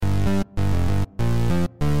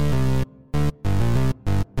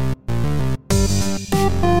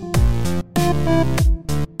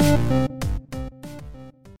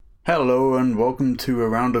Hello and welcome to a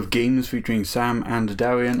round of games featuring Sam and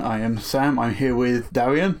Darian. I am Sam, I'm here with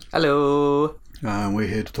Darian. Hello. We're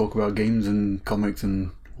here to talk about games and comics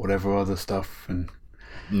and whatever other stuff and...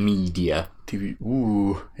 media. TV.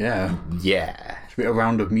 Ooh, yeah. Yeah. Should be a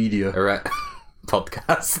round of media.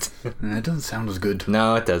 Podcast. It doesn't sound as good.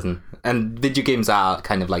 No, it doesn't. And video games are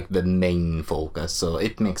kind of like the main focus, so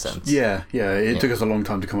it makes sense. Yeah. It took us a long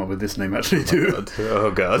time to come up with this name actually too.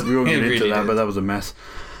 Oh god. We won't get into really that, did. but that was a mess.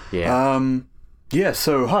 Yeah.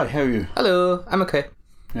 So hi, how are you? Hello, I'm okay.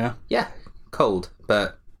 Yeah? Yeah, cold,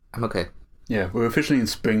 but I'm okay. Yeah, we're officially in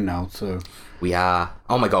spring now, so... We are.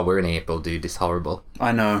 Oh my god, we're in April, dude. It's horrible.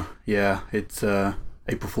 I know, yeah. It's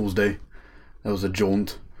April Fool's Day. That was a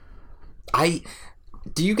jaunt.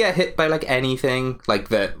 Do you get hit by like anything like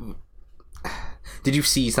that? Did you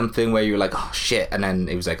see something where you were like, oh shit, and then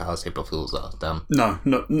it was like, oh, it's April Fool's, oh damn. No,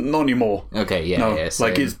 not anymore. Okay, yeah, no, yeah. Same.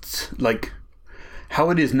 Like it's like how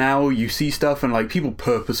it is now. You see stuff and like people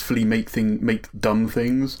purposefully make dumb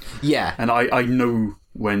things. Yeah, and I know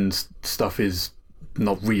when stuff is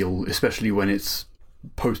not real, especially when it's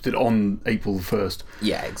posted on April 1st.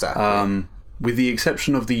 Yeah, exactly. With the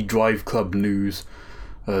exception of the Drive Club news.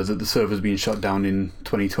 That the server's been shut down in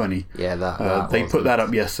 2020. Yeah, that they put that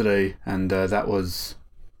up yesterday, and that was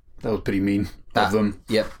pretty mean of them.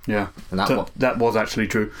 Yep. Yeah, and that was actually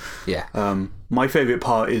true. Yeah. My favourite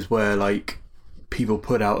part is where like people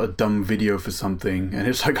put out a dumb video for something, and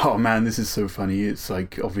it's like, oh man, this is so funny. It's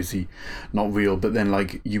like obviously not real, but then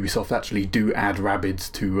like Ubisoft actually do add rabbits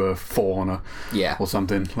to For Honor, or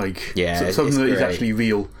something like something that is actually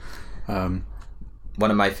real. One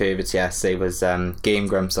of my favourites yesterday was Game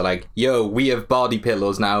Grumps are like, yo, we have body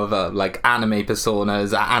pillows now of like anime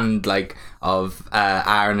personas and like of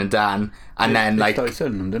Aaron and Dan, and then they like started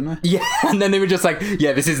selling them, didn't they? Yeah, and then they were just like,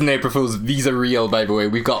 yeah, this isn't April Fool's, these are real, by the way,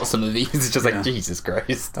 we've got some of these. It's just like, Jesus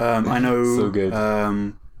Christ. I know. So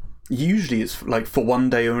good. Usually it's like for one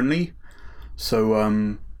day only.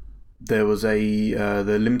 So there was the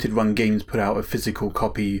Limited Run Games put out a physical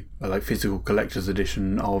copy, like physical collector's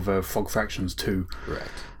edition of Frog Fractions 2.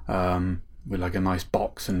 Right. With like a nice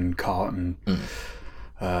box and cart and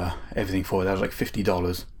everything for it. That was like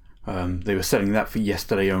 $50. They were selling that for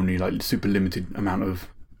yesterday only, like super limited amount of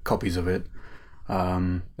copies of it.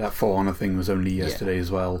 That For Honor thing was only yesterday as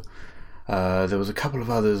well. There was a couple of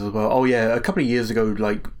others as well. Oh yeah, a couple of years ago,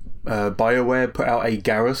 like BioWare put out a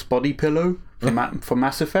Garrus body pillow for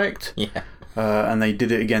Mass Effect. Yeah. And they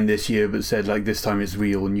did it again this year, but said like this time it's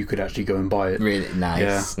real and you could actually go and buy it. Really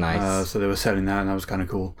nice, nice. So they were selling that, and that was kind of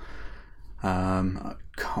cool. I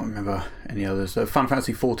can't remember any others. Final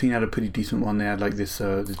Fantasy 14 had a pretty decent one. They had like this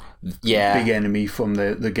big enemy from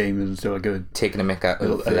the game, and so like taking a mick out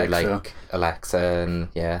of Alexa, and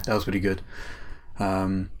that was pretty good.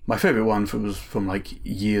 My favourite one was from like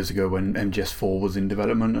years ago when MGS4 was in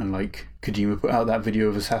development, and like Kojima put out that video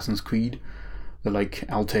of Assassin's Creed, the like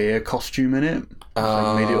Altair costume in it.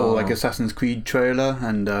 Like, made it all like Assassin's Creed trailer,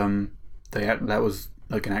 and that was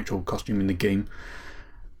like an actual costume in the game.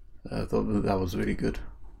 I thought that was really good.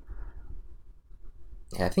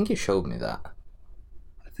 Yeah, I think you showed me that.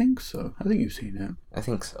 I think so. I think you've seen it. I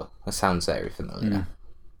think so. That sounds very familiar.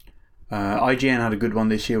 IGN had a good one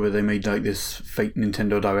this year where they made like this fake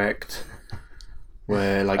Nintendo Direct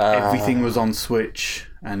where like everything was on Switch,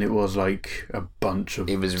 and it was like a bunch of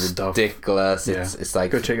stuff. It was ridiculous. Yeah. It's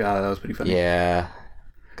like, go check that out. That was pretty funny. Yeah.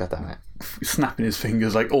 God damn it. Snapping his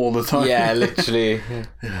fingers like all the time. Yeah, literally.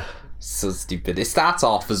 So stupid. It starts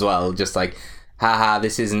off as well just like, haha,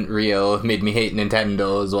 this isn't real, made me hate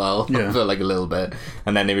Nintendo as well for like a little bit,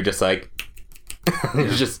 and then they were just like it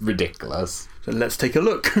was just ridiculous. So let's take a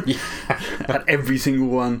look at every single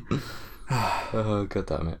one. Oh god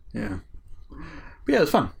damn it. Yeah, but yeah, it was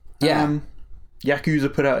fun.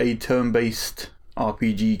 Yakuza put out a turn-based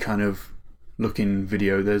RPG kind of looking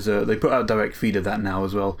video. They put out a direct feed of that now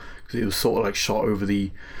as well, because it was sort of like shot over the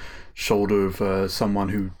shoulder of someone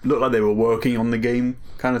who looked like they were working on the game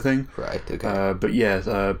kind of thing. Right, okay. But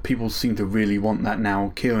yeah, people seem to really want that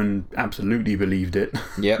now. Kieran absolutely believed it.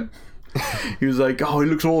 Yep. He was like, oh, it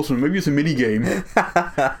looks awesome, maybe it's a mini game.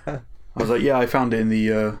 I was like, yeah, I found it in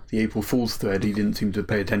the April Fool's thread. He didn't seem to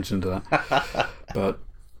pay attention to that. But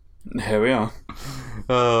here we are.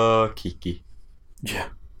 Oh, Kiki. Yeah.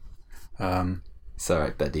 It's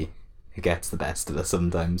alright, buddy. He gets the best of us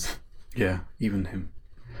sometimes. Yeah, even him.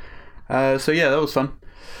 So yeah, that was fun.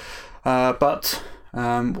 But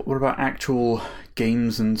what about actual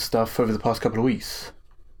games and stuff over the past couple of weeks?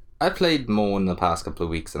 I played more in the past couple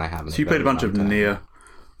of weeks than I have. So you played a bunch of Nier.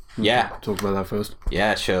 Yeah. Talk about that first.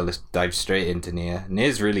 Yeah, sure. Let's dive straight into Nier.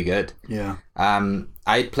 Nier's really good. Yeah.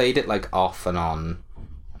 I played it like off and on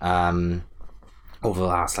over the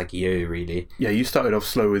last like year, really. Yeah, you started off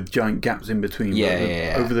slow with giant gaps in between.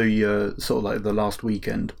 Yeah. Over the sort of like the last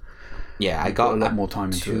weekend. Yeah, I got a lot more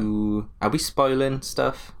time into it. Are we spoiling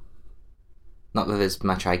stuff? Not that there's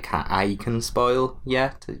much I can spoil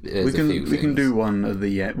yet. We can do one of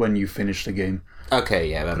the when you finish the game. Okay,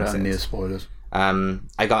 yeah, that makes sense. Near spoilers.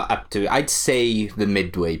 I got up to, I'd say, the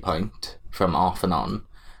midway point from off and on,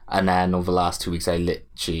 and then over the last 2 weeks, I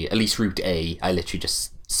literally, at least Route A, I literally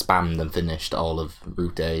just spammed and finished all of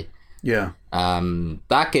Route A. Yeah.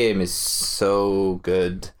 That game is so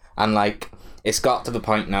good, and like it's got to the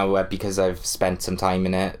point now where, because I've spent some time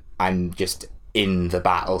in it, I'm just in the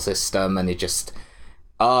battle system, and it just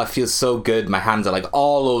it feels so good. My hands are like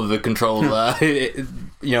all over the controller.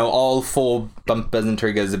 All 4 bumpers and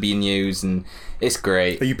triggers are being used, and it's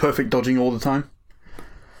great. Are you perfect dodging all the time?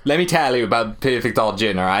 Let me tell you about perfect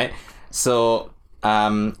dodging, alright? So,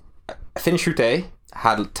 I finished Route A,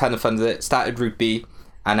 had a ton of fun with it, started Route B,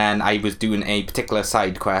 and then I was doing a particular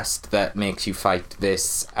side quest that makes you fight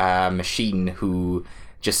this machine who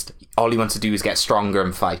just, all he wants to do is get stronger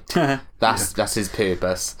and fight. That's his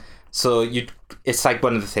purpose. So it's like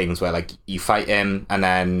one of the things where like you fight him and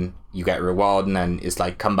then you get a reward, and then it's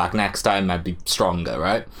like, come back next time and be stronger,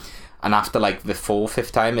 right? And after like the 4th,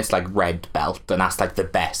 5th time, it's like red belt, and that's like the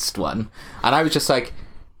best one. And I was just like,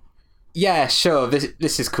 yeah, sure,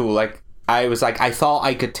 this is cool. Like, I was like, I thought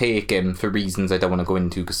I could take him for reasons I don't want to go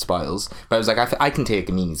into because spoils, but I was like, I can take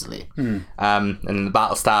him easily. And then the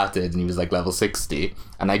battle started, and he was like level 60,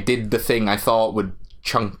 and I did the thing I thought would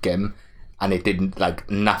chunk him, and it didn't, like,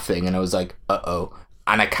 nothing, and I was like, uh-oh.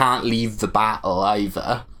 And I can't leave the battle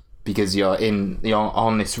either, because you're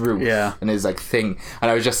on this roof, and there's like thing, and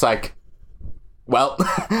I was just like, well,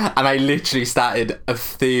 and I literally started a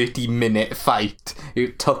 30-minute fight.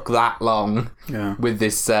 It took that long with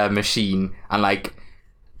this machine, and like,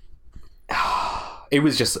 it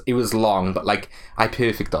was long, but like, I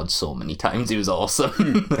perfect dodged so many times. It was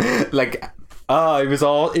awesome. Like, it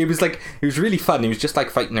was really fun. It was just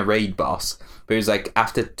like fighting a raid boss. But it was like,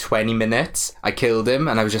 after 20 minutes, I killed him,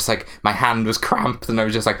 and I was just like, my hand was cramped, and I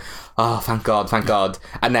was just like, oh, thank God.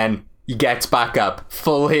 And then he gets back up,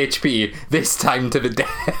 full HP, this time to the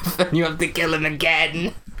death, and you have to kill him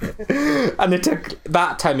again. And it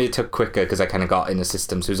took quicker, because I kind of got in the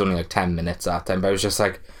system, so it was only like 10 minutes that time, but I was just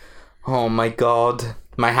like, oh my God.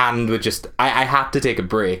 My hand would just, I had to take a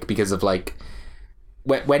break, because of like,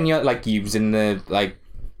 when you're like using the, like,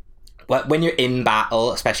 when you're in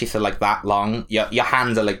battle, especially for like that long, your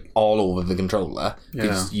hands are like all over the controller,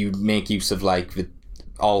 because you make use of like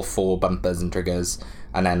all 4 bumpers and triggers,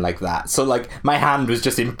 and then like that. So like, my hand was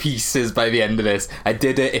just in pieces by the end of this. I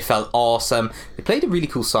did it. It felt awesome. They played a really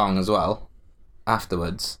cool song as well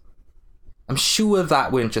afterwards. I'm sure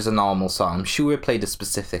that weren't just a normal song. I'm sure it played a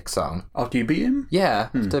specific song. After you beat him? Yeah,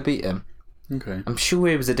 after I beat him. Okay. I'm sure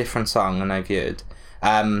it was a different song than I've heard.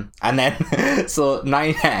 And then, so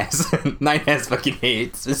 9S fucking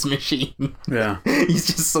hates this machine. Yeah. He's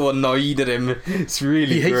just so annoyed at him. It's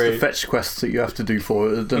really He hates great. the fetch quests that you have to do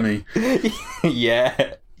for it, doesn't he?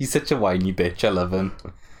 Yeah. He's such a whiny bitch. I love him.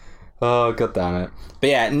 Oh, god damn it. But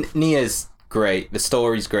yeah, Nier's great. The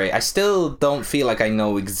story's great. I still don't feel like I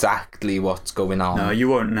know exactly what's going on. No, you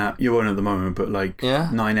won't at the moment, but like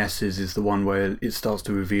 9S's is the one where it starts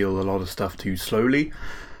to reveal a lot of stuff to you slowly.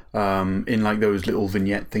 In like those little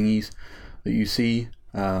vignette thingies that you see,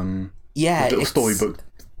 little storybook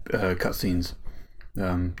cutscenes.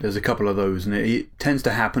 There's a couple of those, and it tends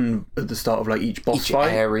to happen at the start of like each boss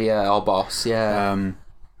fight, area or boss.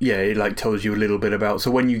 It like tells you a little bit about.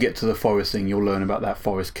 So when you get to the forest thing, you'll learn about that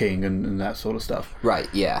forest king and that sort of stuff. Right.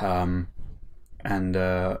 Yeah. And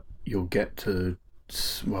you'll get to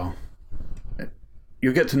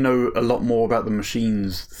know a lot more about the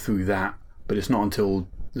machines through that, but it's not until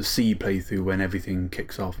the C playthrough when everything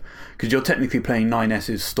kicks off, because you're technically playing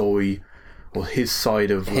 9S's story, or his side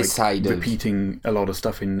of repeating a lot of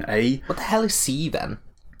stuff in A. What the hell is C then?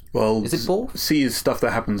 Well, is it both? C is stuff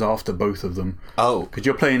that happens after both of them. Oh, because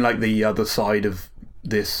you're playing like the other side of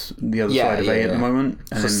side of A at the moment.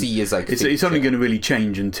 And so C is like it's only going to really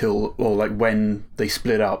change until, or like when they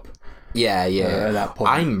split up. Yeah. At that point.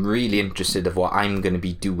 I'm really interested of what I'm going to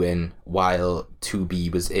be doing while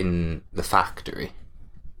 2B was in the factory.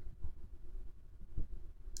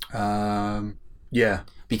 Yeah.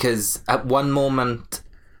 Because at one moment,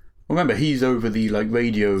 remember, he's over the like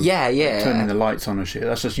radio. Yeah. Turning the lights on and shit.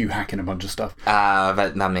 That's just you hacking a bunch of stuff.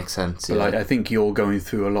 That makes sense. But like, I think you're going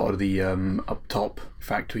through a lot of the up top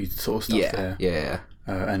factory sort of stuff there. Yeah.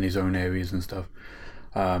 And his own areas and stuff.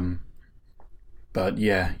 But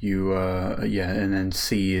yeah, you and then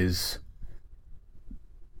C is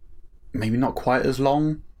maybe not quite as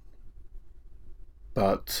long,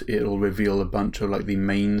 but it'll reveal a bunch of like the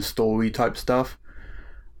main story type stuff,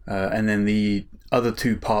 and then the other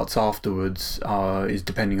 2 parts afterwards is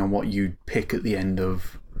depending on what you pick at the end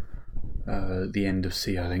of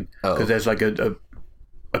C, I think, because there's like a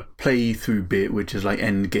playthrough bit which is like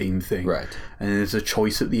end game thing, right? And then there's a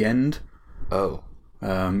choice at the end.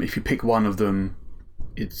 If you pick one of them,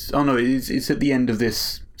 it's at the end of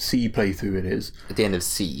this C playthrough. It is at the end of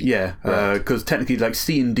C. Yeah, because technically, like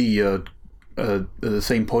C and D are at the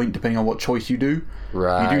same point depending on what choice you do.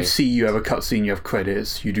 Right. You do C, you have a cutscene, you have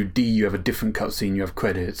credits. You do D, you have a different cutscene, you have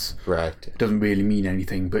credits. Right. It doesn't really mean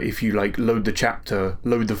anything, but if you like load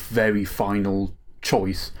the very final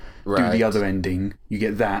choice, do the other ending, you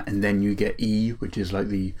get that, and then you get E, which is like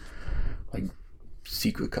the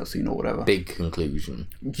secret cutscene or whatever. Big conclusion.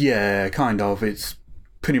 Yeah, kind of. It's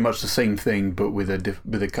pretty much the same thing, but with a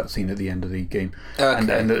cutscene at the end of the game, and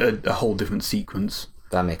a whole different sequence.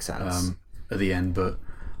 That makes sense. At the end, but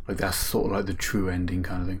like that's sort of like the true ending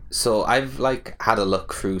kind of thing. So I've like had a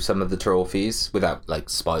look through some of the trophies without like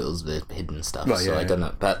spoils the hidden stuff. Right, I don't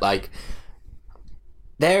know, but like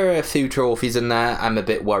there are a few trophies in there I'm a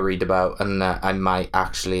bit worried about, and I might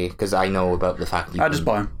actually, because I know about the fact I just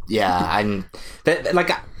buy them. Yeah,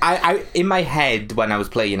 like I in my head when I was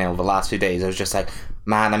playing it over the last few days, I was just like,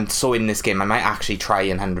 man, I'm so in this game, I might actually try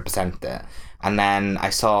and 100% it. And then I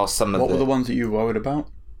saw some of What were the ones that you were worried about?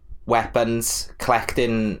 Weapons.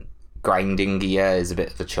 Collecting grinding gear is a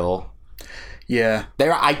bit of a chore. Yeah.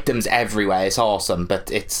 There are items everywhere, it's awesome,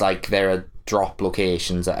 but it's like there are drop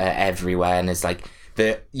locations that are everywhere, and it's like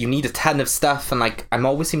you need a ton of stuff, and like I'm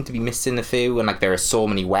always seem to be missing a few, and like there are so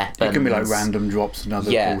many weapons. It can be like random drops and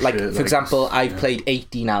other bullshit. Like for example, I've played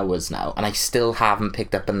 18 hours now, and I still haven't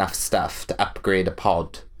picked up enough stuff to upgrade a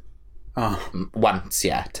pod once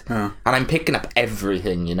yet. And I'm picking up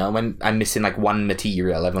everything, you know. I'm missing like one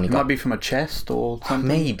material. I've only got... might be from a chest or something.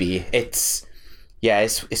 Maybe it's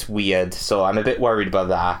weird. So I'm a bit worried about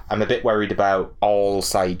that. I'm a bit worried about all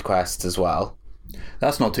side quests as well.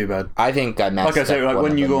 That's not too bad. I think I messed up. Like I say, like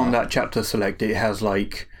when you go on that chapter select, it has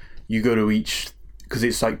like you go to each, because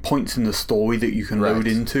it's like points in the story that you can load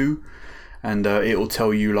into, and it'll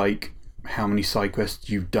tell you like how many side quests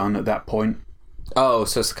you've done at that point. Oh,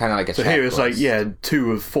 so it's kind of like a. So here it's like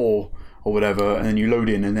 2 of 4 or whatever, and then you load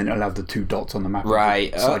in, and then it'll have the 2 dots on the map.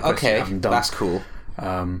 Right. Okay. That's cool.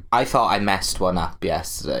 I thought I messed one up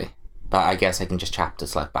yesterday, but I guess I can just chapter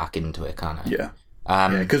select back into it, can't I? Yeah.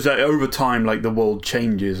 Because over time, like the world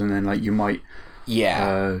changes, and then like you might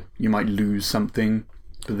lose something,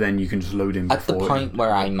 but then you can just load in. At the point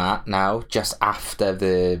where I'm at now, just after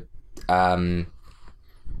the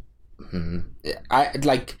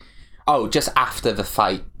just after the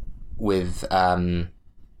fight with one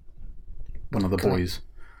of the boys.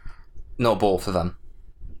 No, both of them.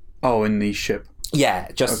 Oh, in the ship.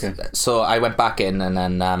 Yeah, just okay. So I went back in and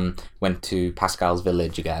then went to Pascal's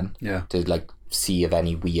village again. Yeah. To like see if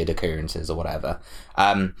any weird occurrences or whatever.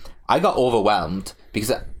 I got overwhelmed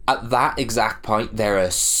because at that exact point there are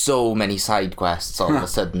so many side quests all of a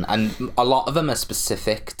sudden, and a lot of them are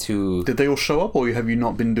specific to... Did they all show up, or have you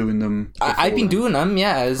not been doing them? I've been doing them,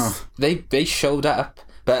 yeah. They showed up,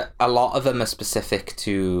 but a lot of them are specific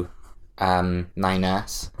to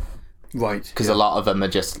 9S. Right. Because a lot of them are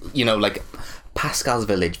just, you know, like Pascal's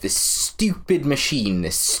village, this stupid machine,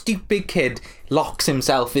 this stupid kid locks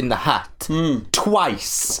himself in the hut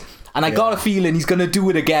twice. And I got a feeling he's going to do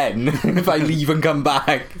it again if I leave and come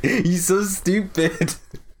back. He's so stupid.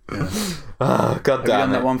 Yeah. Oh, God damn it. Have you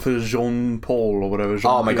done that one for Jean-Paul or whatever?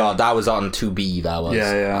 Oh my God, that was on 2B, that was.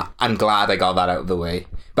 Yeah. I'm glad I got that out of the way.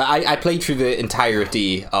 But I played through the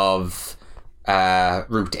entirety of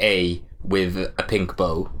Route A with a pink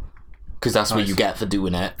bow. Because that's what you get for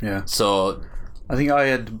doing it. Yeah. So... I think I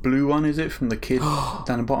had the blue one, is it? From the kid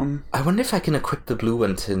down the bottom? I wonder if I can equip the blue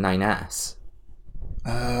one to 9S.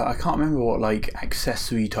 I can't remember what like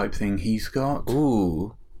accessory type thing he's got.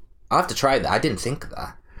 Ooh. I'll have to try that. I didn't think of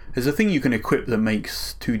that. There's a thing you can equip that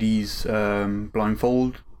makes 2D's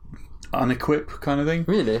blindfold unequip kind of thing.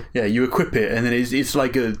 Really? Yeah, you equip it and then it's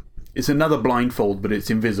like it's another blindfold, but it's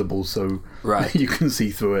invisible, so you can see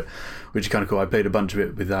through it, which is kind of cool. I played a bunch of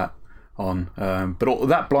it with that on, but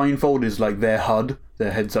that blindfold is like their HUD,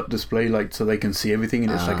 their heads-up display, like so they can see everything,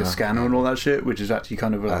 and it's like a scanner and all that shit, which is actually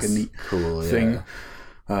kind of like a neat thing. Yeah.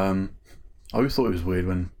 I always thought it was weird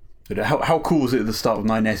when how cool was it at the start of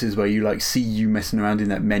 9S's where you like see you messing around in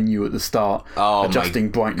that menu at the start,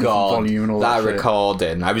 adjusting brightness and volume and all that shit.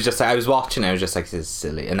 Recording, I was watching, I was just like, this is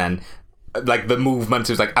silly, and then like the movement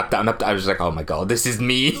was like up, down, up, down. I was like, oh my god, this is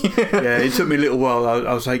me. Yeah, it took me a little while.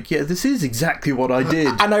 I was like, yeah, this is exactly what I did.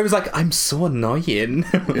 And I was like, I'm so annoying.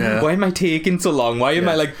 Yeah. Why am I taking so long? Why am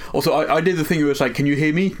I like... Also, I did the thing where it's like, can you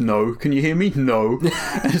hear me? No. Can you hear me? No.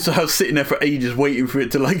 And so I was sitting there for ages waiting for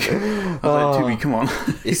it to like... I was like, Tubi, come on.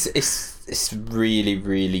 It's really,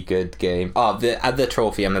 really good game. Oh, the other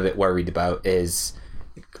trophy I'm a bit worried about is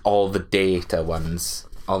all the data ones.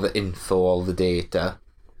 All the info, all the data.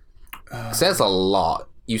 Because there's a lot.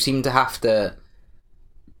 You seem to have to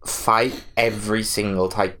fight every single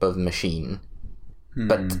type of machine.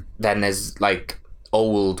 But then there's like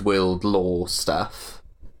old world lore stuff.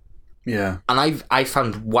 Yeah. And I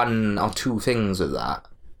found 1 or 2 things with that.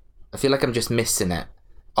 I feel like I'm just missing it.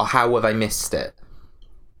 Or how have I missed it?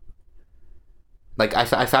 Like,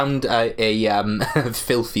 I found a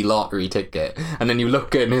filthy lottery ticket, and then you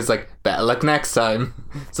look at it and it's like, better luck next time.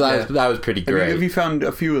 So that was pretty great. Have you found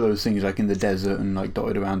a few of those things, like in the desert and like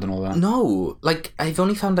dotted around and all that? No, like, I've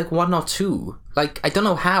only found like 1 or 2. Like, I don't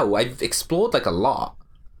know how. I've explored like a lot.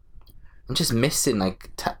 I'm just missing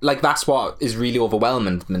like that's what is really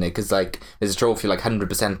overwhelming at the minute, because like there's a trophy like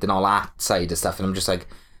 100% and all that side of stuff, and I'm just like,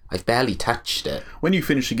 I've barely touched it. When you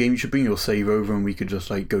finish the game, you should bring your save over, and we could just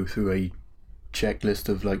like go through a checklist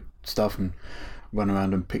of like stuff and run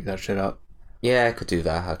around and pick that shit up. Yeah, I could do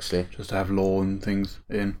that actually. Just to have lore and things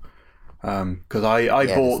in. Because I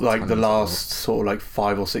bought like the last sort of like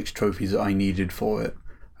 5 or 6 trophies that I needed for it.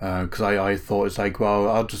 Because I thought it's like, well,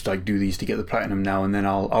 I'll just like do these to get the platinum now, and then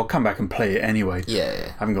I'll come back and play it anyway.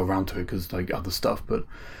 Yeah. I haven't got around to it because like other stuff, but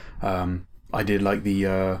I did like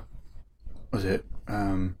the was it?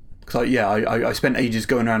 Because I spent ages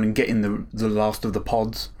going around and getting the last of the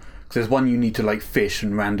pods. Because there's one you need to like fish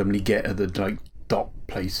and randomly get at the like dock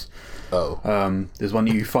place. Oh. There's one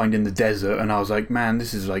that you find in the desert, and I was like, man,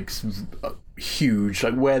 this is like huge.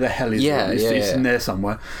 Like, where the hell is it? It's in there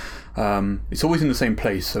somewhere. It's always in the same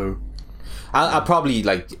place, so I'll probably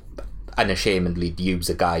like unashamedly use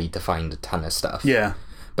a guide to find a ton of stuff. Yeah,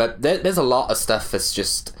 but there's a lot of stuff that's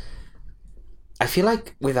just, I feel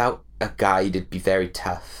like without a guide it'd be very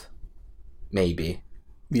tough. Maybe.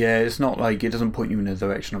 Yeah, it's not like, it doesn't point you in the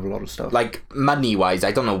direction of a lot of stuff. Like money wise,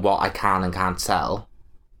 I don't know what I can and can't sell.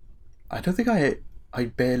 I don't think I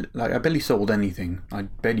barely sold anything. I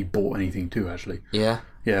barely bought anything too, actually. Yeah.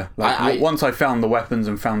 Yeah, like once I found the weapons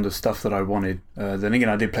and found the stuff that I wanted, then again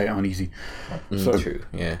I did play it on easy. So true,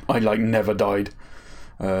 yeah. I like never died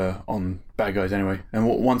on bad guys anyway. And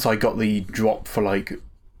once I got the drop for like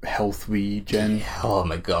health regen. Oh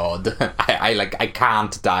my god. I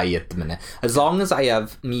can't die at the minute. As long as I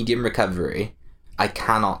have medium recovery, I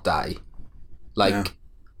cannot die. Like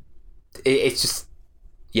it's just,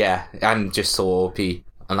 yeah, I'm just so OP.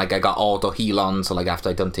 And like I got auto heal on, so like after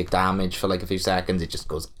I don't take damage for like a few seconds, it just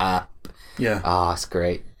goes up. Yeah. Ah, it's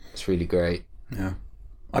great. It's really great. Yeah.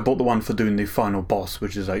 I bought the one for doing the final boss,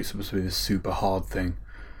 which is like supposed to be this super hard thing.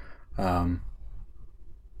 Oh,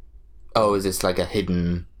 is this like a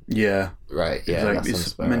hidden? Yeah. Right. Yeah.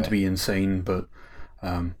 It's meant to be insane, but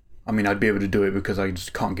I mean, I'd be able to do it because I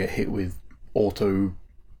just can't get hit with auto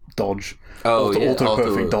dodge. Auto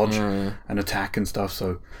perfect dodge and attack and stuff.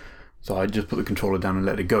 So I just put the controller down and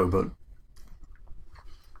let it go, but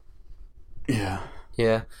yeah.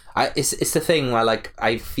 It's the thing where like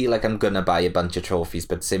I feel like I'm gonna buy a bunch of trophies,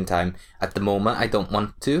 but at the same time, at the moment, I don't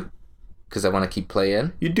want to because I want to keep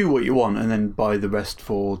playing. You do what you want and then buy the rest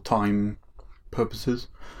for time purposes.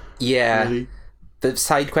 Yeah, really. The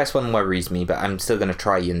side quest one worries me, but I'm still gonna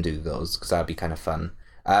try and do those because that'd be kind of fun.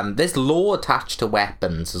 There's lore attached to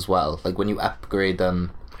weapons as well, like when you upgrade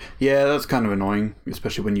them. Yeah, that's kind of annoying,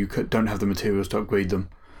 especially when you don't have the materials to upgrade them.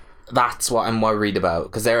 That's what I'm worried about,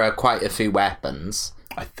 because there are quite a few weapons.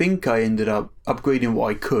 I think I ended up upgrading what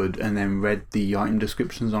I could and then read the item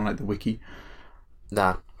descriptions on like the wiki.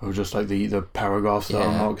 Or just like the paragraphs that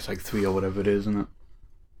unlock. It's like 3 or whatever it is, isn't it?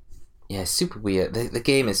 Yeah, it's super weird. The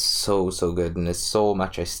game is so good, and there's so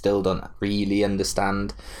much I still don't really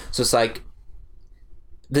understand. So it's like,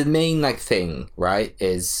 the main like thing, right,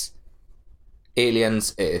 is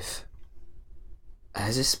Aliens, Earth.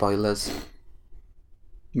 Is this spoilers?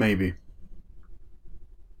 Maybe.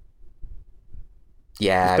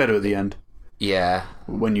 Yeah. It's better at the end. Yeah.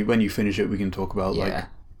 When you finish it, we can talk about like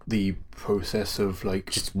the process of like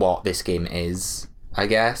just what this game is, I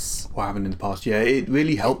guess. What happened in the past. Yeah, it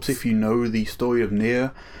really helps if you know the story of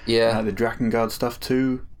Nier. Yeah. The Drakengard stuff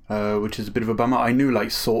too, which is a bit of a bummer. I knew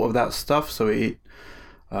like sort of that stuff, so it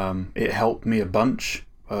helped me a bunch.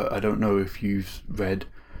 I don't know if you've read,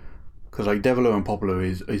 because like Devilo and Popolo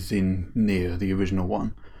is in Nier, the original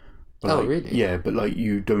one. But, oh, like, really? Yeah, but like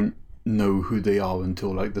you don't know who they are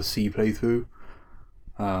until like the C playthrough.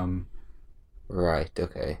 Right.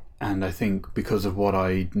 Okay. And I think because of what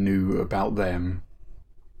I knew about them,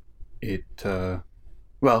 it they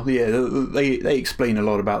explain a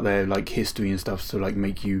lot about their like history and stuff to like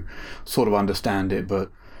make you sort of understand it,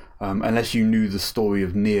 but unless you knew the story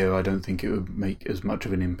of Nier, I don't think it would make as much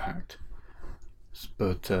of an impact.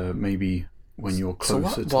 But maybe when you're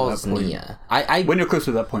closer to that point. Nier? When you're closer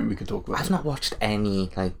to that point, we could talk about it. I've not watched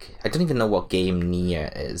any, like, I don't even know what game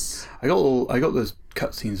Nier is. I got those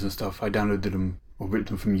cutscenes and stuff. I downloaded them or ripped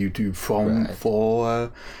them from YouTube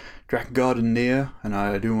for Drakengard and Nier, and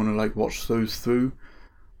I do want to like watch those through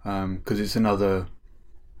because it's another.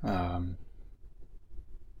 We'll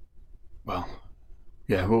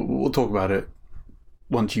talk about it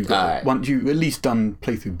once you've at least done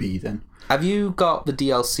playthrough B. Then have you got the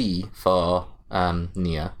DLC for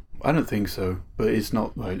Nier? I don't think so, but it's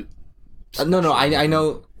not like. No, I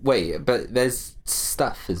know. Wait, but there's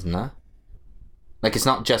stuff, isn't there? Like, it's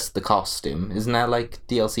not just the costume. Isn't there, like,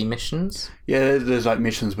 DLC missions? Yeah, there's, like,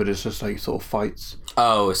 missions, but it's just, like, sort of fights.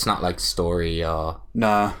 Oh, it's not, like, story or...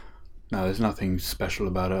 Nah. No, there's nothing special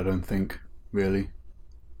about it, I don't think, really.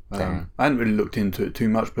 Okay. I hadn't really looked into it too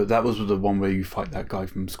much, but that was the one where you fight that guy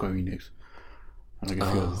from Square Enix. And, like,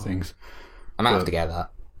 a few other things. I might have to get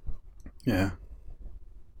that. Yeah.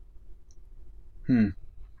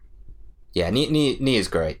 Yeah, Nier's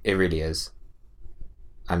great. It really is.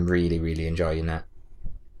 I'm really, really enjoying it.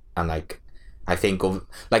 And, like, I think,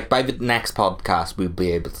 by the next podcast, we'll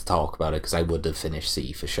be able to talk about it, because I would have finished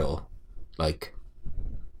C for sure. Like,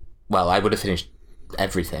 well, I would have finished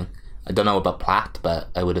everything. I don't know about Plat, but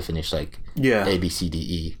I would have finished, like, A, B, C, D,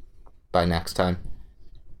 E by next time.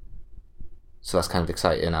 So that's kind of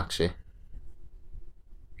exciting, actually.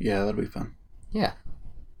 Yeah, that'll be fun. Yeah.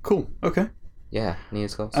 Cool, okay. Yeah,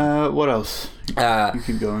 Nier's awesome. What else? You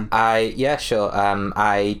keep going. Yeah, sure.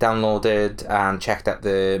 I downloaded and checked out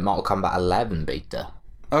the Mortal Kombat 11 beta.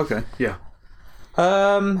 Okay, yeah.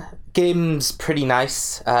 Game's pretty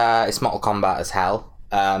nice. It's Mortal Kombat as hell.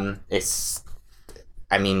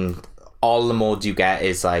 All the modes you get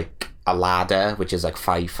is like a ladder, which is like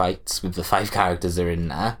 5 fights with the 5 characters that are in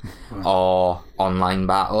there, or online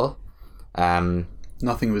battle.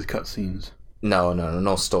 Nothing with cutscenes.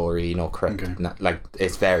 No story, no crypt. Okay. Like,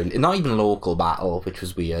 it's very... Not even local battle, which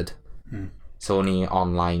was weird. It's only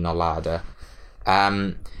online or ladder.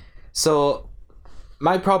 So,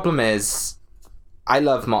 my problem is, I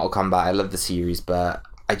love Mortal Kombat, I love the series, but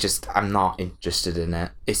I'm not interested in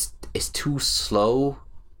it. It's too slow.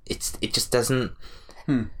 It just doesn't...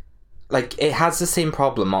 Like, it has the same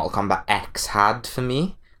problem Mortal Kombat X had for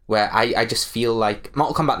me, where I just feel like...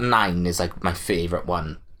 Mortal Kombat 9 is, like, my favourite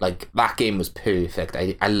one. Like, that game was perfect.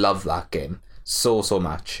 I love that game so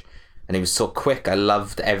much. And it was so quick. I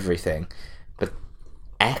loved everything. But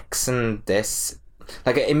X and this...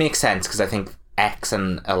 Like, it makes sense, because I think X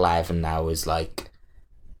and 11 now is, like...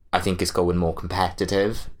 I think it's going more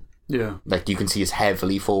competitive. Yeah. Like, you can see it's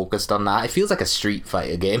heavily focused on that. It feels like a Street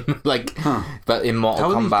Fighter game. But in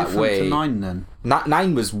Mortal Kombat way... to 9, then?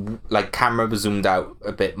 9 was, like, camera was zoomed out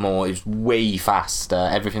a bit more. It was way faster.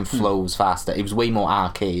 Everything flows faster. It was way more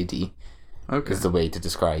arcadey. Okay. Is the way to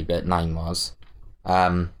describe it. 9 was.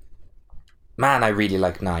 Man, I really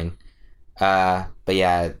like 9. But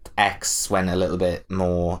yeah, X went a little bit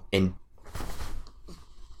more in...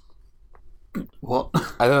 What?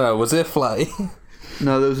 I don't know. Was it a fly?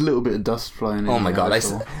 No, there was a little bit of dust flying in. Oh my god.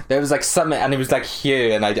 There was like something, and it was like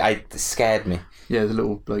here, and it scared me. Yeah, there's a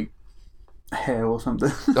little, like, hair or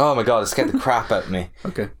something. Oh my god, it scared the crap out of me.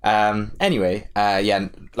 Okay. Anyway, yeah,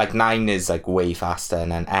 like 9 is like way faster,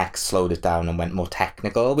 and then X slowed it down and went more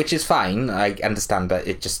technical, which is fine. I understand, but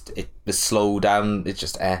it was slowed down. It's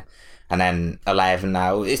just And then 11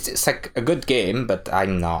 now, it's like a good game, but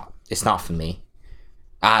it's not for me.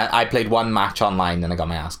 I played one match online and I got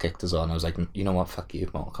my ass kicked as well, and I was like, you know what, fuck you,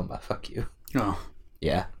 Mortal Kombat, fuck you. Oh.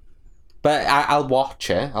 Yeah. But I'll watch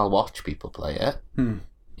it. I'll watch people play it.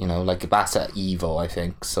 You know, like, that's at EVO, I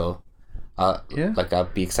think, so... Like, I'll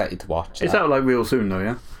be excited to watch it. It's out, like, real soon, though,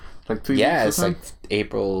 yeah? Like 3 weeks Yeah, or it's something? like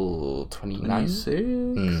April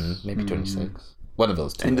 29th? Maybe 26. One of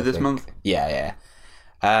those two. End of this month? Yeah.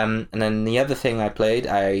 And then the other thing I played,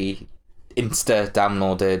 I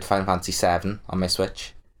downloaded Final Fantasy VII on my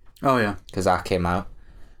Switch. Oh, yeah. Because that came out.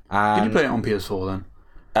 Did you play it on PS4 then?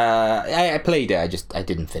 I played it, I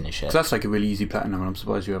didn't finish it. Because that's like a really easy platinum, and I'm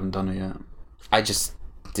surprised you haven't done it yet. I just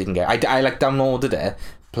didn't get... I like downloaded it,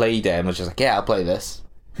 played it, and was just like, yeah, I'll play this.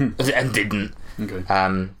 And didn't. Okay.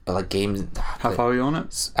 But like games... How far are you on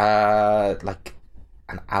it? Like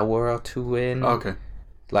an hour or 2 in. Oh, okay.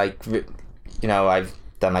 Like, you know,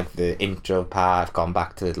 done like the intro part. I've gone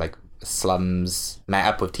back to like slums. Met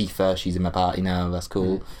up with Tifa. She's in my party now. That's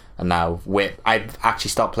cool. And now I've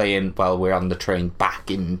actually stopped playing while we're on the train back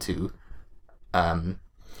into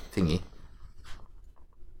thingy.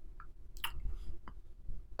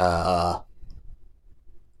 I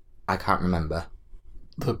can't remember.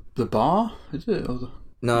 The bar, is it? Or the...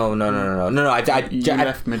 No.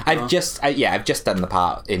 I've just done the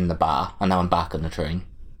part in the bar, and now I'm back on the train,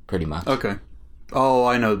 pretty much. Okay. Oh,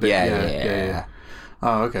 I know the bit. Yeah.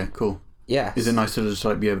 Oh, okay, cool. Yeah. Is it nice to just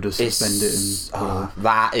like be able to suspend it and?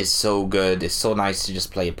 That is so good. It's so nice to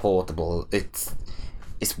just play it portable. It's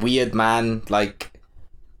weird, man. Like,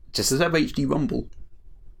 just does it have HD rumble?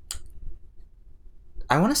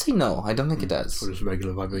 I want to say no. I don't think it does. Or just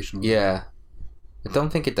regular vibration? Yeah, I don't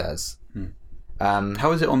think it does.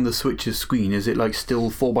 How is it on the Switch's screen? Is it like still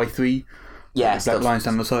 4:3? Yeah, like black lines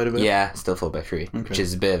down the side of it. Yeah, still 4:3, which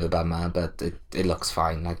is a bit of a bummer, but it looks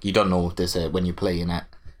fine. Like, you don't notice it when you're playing it.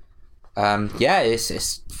 Yeah,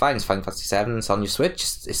 it's fine. It's Final Fantasy VII. It's on your Switch.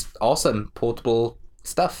 It's awesome portable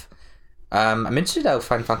stuff. I'm interested how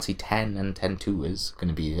Final Fantasy X and X-2 is going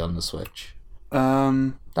to be on the Switch.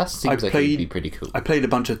 That seems like it'd be pretty cool. I played a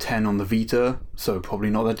bunch of 10 on the Vita, so probably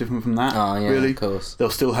not that different from that. Oh yeah, really. Of course. They'll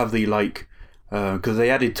still have the like, because they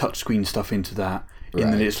added touchscreen stuff into that,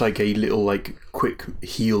 and then it's like a little like quick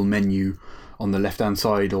heal menu on the left hand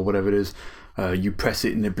side or whatever it is. You press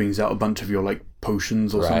it and it brings out a bunch of your like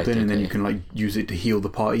potions or something, and then you can like use it to heal the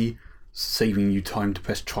party, saving you time to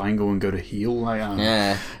press triangle and go to heal. Like,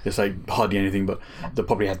 yeah, it's like hardly anything, but they'll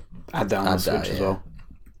probably add that on the Switch as well.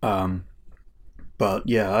 But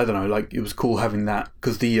yeah, I don't know. Like, it was cool having that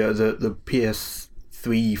because the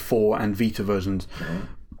PS3, 4, and Vita versions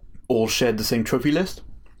all shared the same trophy list.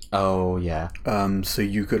 Oh yeah. So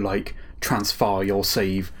you could like transfer your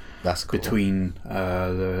save. That's cool. Between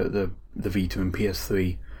the Vita and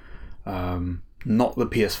PS3. Not the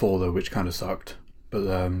PS4 though, which kind of sucked. But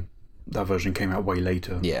that version came out way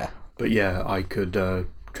later. Yeah. But yeah, I could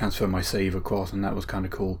transfer my save across, and that was kind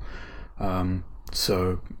of cool.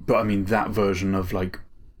 But I mean, that version of like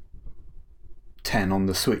 10 on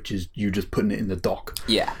the Switch is you just putting it in the dock.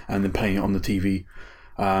 Yeah. And then playing it on the TV.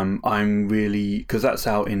 I'm really, because that's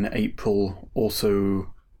out in April.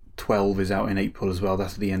 Also, 12 is out in April as well.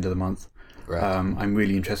 That's at the end of the month. Right. I'm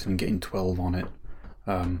really interested in getting 12 on it.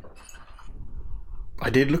 I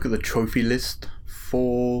did look at the trophy list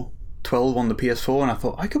for 12 on the PS4, and I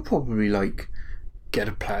thought I could probably like get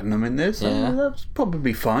a platinum in this. Yeah. That's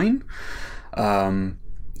probably fine.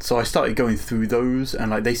 So I started going through those, and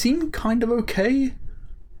like they seem kind of okay,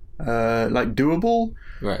 like doable.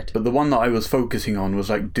 Right. But the one that I was focusing on was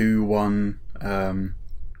like do at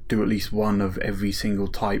least one of every single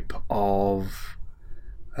type of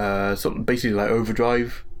sort of basically like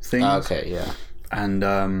overdrive things. Okay, yeah. And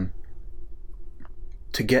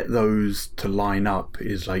to get those to line up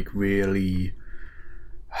is like really,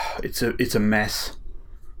 it's a mess.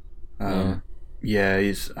 Yeah,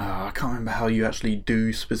 it's I can't remember how you actually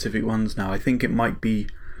do specific ones now. I think it might be,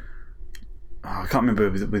 I can't remember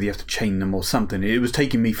whether you have to chain them or something. It was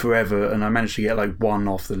taking me forever, and I managed to get like one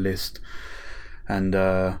off the list, and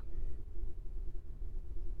yeah,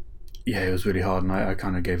 it was really hard, and I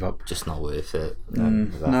kind of gave up. Just not worth it.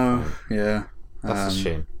 No, yeah, that's a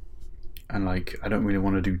shame. And like, I don't really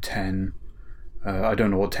want to do 10. I don't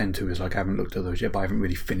know what 10.2 is like. I haven't looked at those yet, but I haven't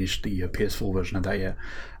really finished the PS4 version of that yet.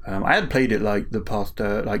 I had played it like the past,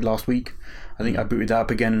 like last week. I think I booted that up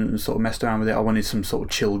again and sort of messed around with it. I wanted some sort of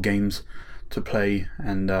chill games to play,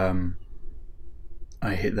 and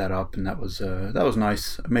I hit that up, and that was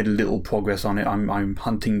nice. I made a little progress on it. I'm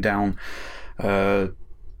hunting down 3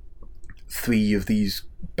 of these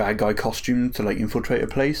bad guy costumes to like infiltrate a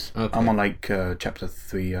place. Okay. I'm on like chapter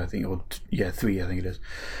 3, I think, or 3, I think it is,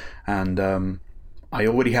 and I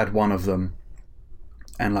already had one of them,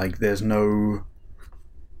 and like there's no,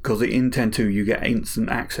 because in 10.2 you get instant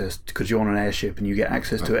access because you're on an airship and you get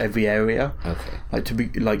access to every area. Okay. Like to be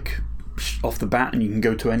like off the bat, and you can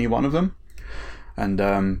go to any one of them. And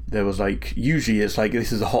there was like, usually it's like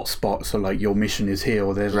this is a hot spot, so like your mission is here,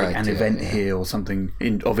 or there's like an event here or something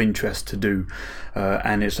of interest to do,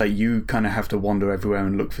 and it's like you kind of have to wander everywhere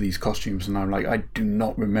and look for these costumes, and I'm like, I do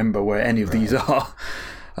not remember where any of these are.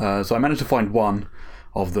 So I managed to find one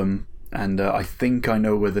of them, and I think I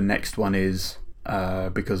know where the next one is,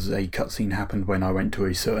 because a cutscene happened when I went to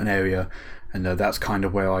a certain area, and that's kind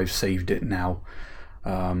of where I've saved it now.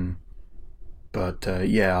 But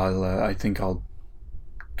yeah, I think I'll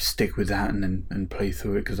stick with that and play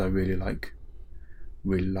through it because I really like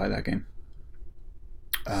that game.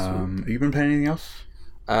 Have you been playing anything else?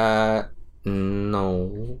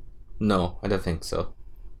 No, I don't think so.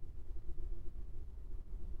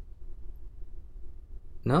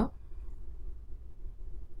 No?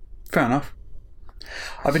 Fair enough.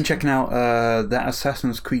 I've been checking out that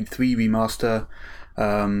Assassin's Creed 3 remaster.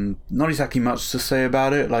 Not exactly much to say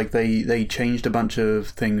about it. Like they changed a bunch of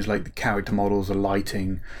things, like the character models, the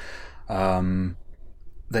lighting.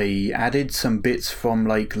 They added some bits from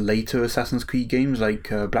like later Assassin's Creed games, like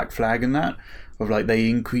Black Flag and that. Of like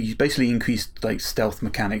they basically increased like stealth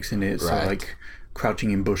mechanics in it. Right. So like crouching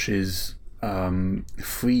in bushes,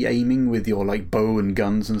 free aiming with your like bow and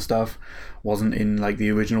guns and stuff wasn't in like the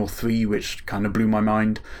original 3, which kind of blew my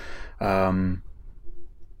mind. I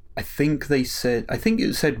think it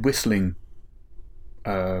said whistling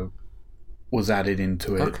was added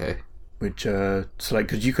into it. Okay. Which so like,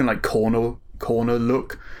 because you can like corner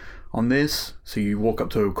look on this, so you walk up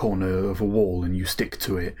to a corner of a wall and you stick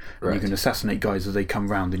to it, and you can assassinate guys as they come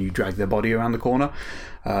round, and you drag their body around the corner.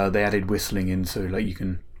 They added whistling in, so like you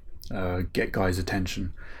can get guys'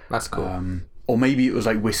 attention. That's cool. Or maybe it was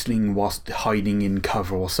like whistling whilst hiding in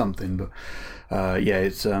cover or something. But yeah,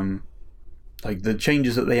 it's like the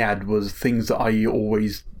changes that they had was things that I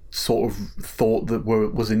always sort of thought that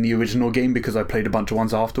was in the original game, because I played a bunch of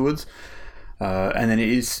ones afterwards. And then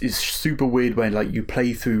it's super weird when like you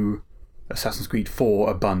play through Assassin's Creed 4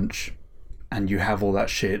 a bunch and you have all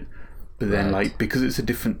that shit, but then like because it's a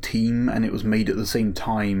different team and it was made at the same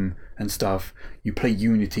time and stuff, you play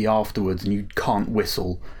Unity afterwards and you can't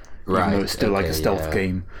whistle, even though it's still like a stealth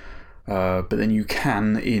game. But then you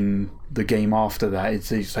can in the game after that.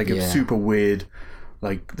 It's like a super weird,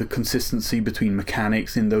 like the consistency between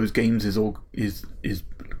mechanics in those games is all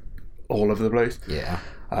over the place. Yeah.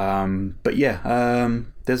 But yeah,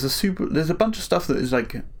 there's a bunch of stuff that is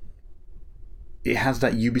like, it has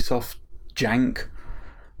that Ubisoft jank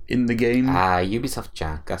in the game. Ubisoft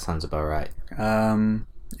jank, that sounds about right.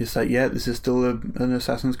 It's like, yeah, this is still an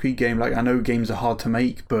Assassin's Creed game. Like, I know games are hard to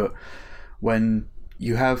make, but when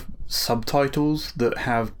you have subtitles that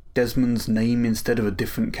have Desmond's name instead of a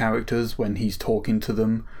different character's when he's talking to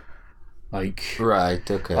them, like, right,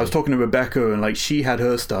 okay. I was talking to Rebecca and like she had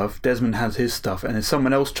her stuff, Desmond has his stuff, and then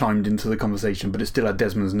someone else chimed into the conversation, but it still had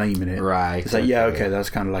Desmond's name in it. Right. It's like, okay, that's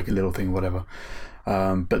kind of like a little thing, whatever.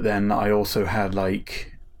 But then I also had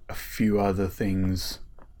like a few other things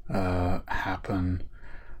happen.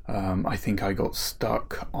 I think I got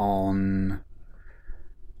stuck on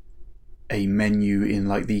a menu in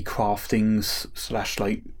like the crafting /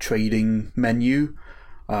 like trading menu.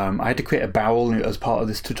 I had to create a barrel as part of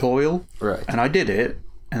this tutorial, right? And I did it,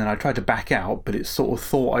 and then I tried to back out, but it sort of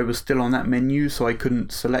thought I was still on that menu, so I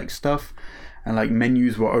couldn't select stuff, and like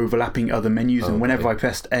menus were overlapping other menus, and whenever I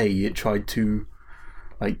pressed A, it tried to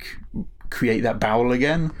like create that barrel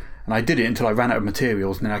again, and I did it until I ran out of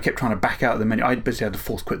materials, and then I kept trying to back out of the menu. I basically had to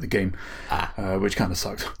force quit the game, which kind of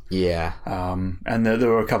sucked. Yeah. And there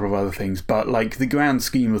were a couple of other things, but like the grand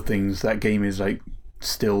scheme of things, that game is like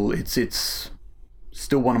still it's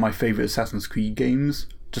still one of my favourite Assassin's Creed games,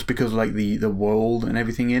 just because of like the world and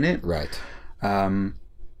everything in it. Right. And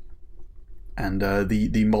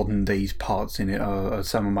the modern days parts in it are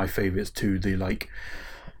some of my favourites too. The like,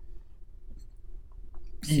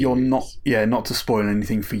 you're not to spoil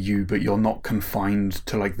anything for you, but you're not confined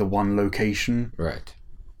to like the one location. Right.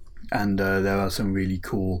 And there are some really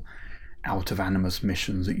cool out of Animus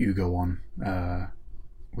missions that you go on,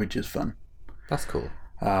 which is fun. That's cool.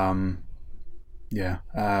 Yeah,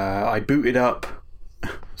 I booted up.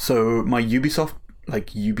 So my Ubisoft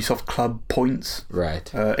Club points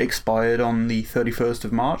expired on the 31st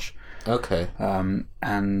of March. Okay.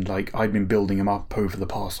 And like I'd been building them up over the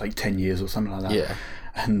past like 10 years or something like that. Yeah.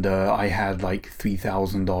 And I had like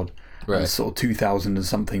 3,000 odd. Right. And sort of 2,000 and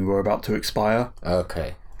something were about to expire.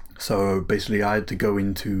 Okay. So basically I had to go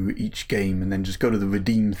into each game and then just go to the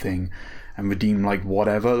redeem thing and redeem like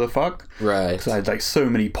whatever the fuck. Right. Because I had like so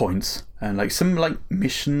many points, and like some like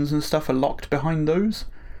missions and stuff are locked behind those.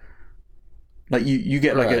 Like you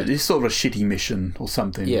get like it's sort of a shitty mission or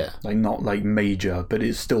something. Yeah. Like not like major, but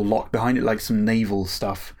it's still locked behind it, like some naval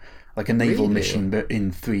stuff. Like a naval mission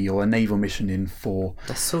in 3 or a naval mission in 4.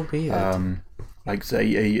 That's so weird. Like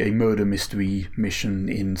say a murder mystery mission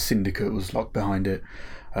in Syndicate was locked behind it.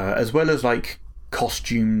 As well as like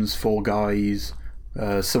costumes for guys,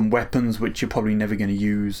 some weapons which you're probably never going to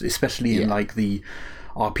use, especially in like the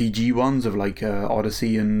RPG ones of like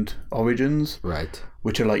Odyssey and Origins, right?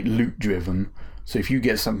 Which are like loot driven. So if you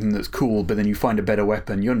get something that's cool, but then you find a better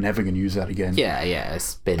weapon, you're never going to use that again. Yeah.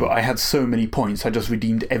 But I had so many points, I just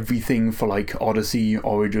redeemed everything for like Odyssey,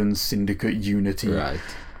 Origins, Syndicate, Unity. Right.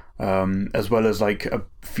 As well as like a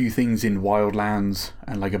few things in Wildlands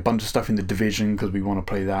and like a bunch of stuff in the Division because we want to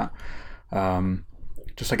play that.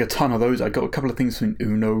 Just like a ton of those. I got a couple of things from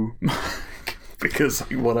Uno. because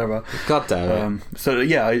like, whatever. God damn it. So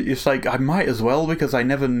yeah, it's like I might as well because I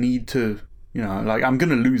never need to. Like I'm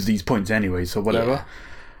gonna lose these points anyway, so whatever.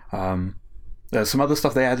 There's some other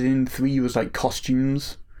stuff they added in 3 was like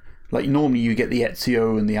costumes. Like normally you get the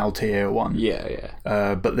Ezio and the Altair one. Yeah.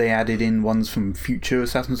 But they added in ones from future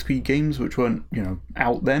Assassin's Creed games which weren't,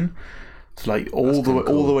 out then. It's like all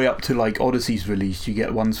the way up to like Odyssey's release, you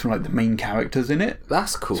get ones from like the main characters in it.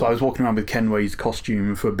 That's cool. So I was walking around with Kenway's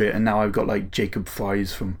costume for a bit, and now I've got like Jacob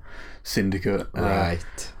Fry's from Syndicate.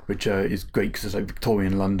 Right. Which is great because it's like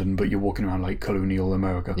Victorian London, but you're walking around like colonial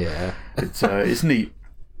America. Yeah. It's neat.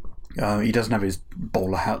 He doesn't have his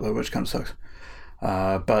bowler hat though, which kind of sucks.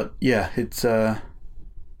 But yeah, it's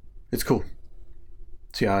cool.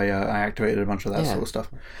 So yeah, I activated a bunch of that sort of stuff.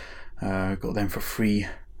 Got them for free,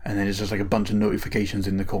 and then it's just like a bunch of notifications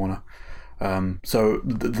in the corner. So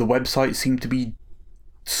the website seemed to be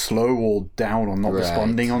slow or down or not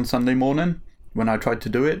responding on Sunday morning when I tried to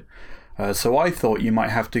do it. So I thought you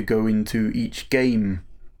might have to go into each game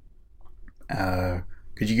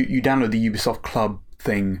because you download the Ubisoft Club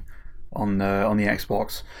thing on the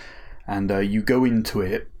Xbox, and you go into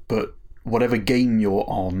it, but whatever game you're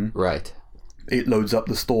on, it loads up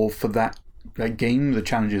the store for that game, the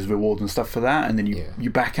challenges, rewards, and stuff for that, and then you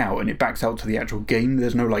back out, and it backs out to the actual game.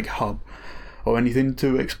 There's no like hub or anything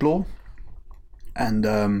to explore. And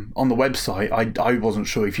on the website, I wasn't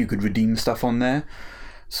sure if you could redeem stuff on there,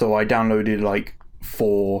 so I downloaded like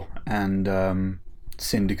 4 and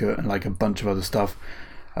Syndicate and like a bunch of other stuff,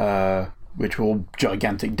 which were all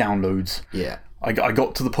gigantic downloads. Yeah. I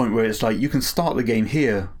got to the point where it's like, you can start the game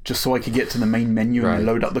here just so I could get to the main menu and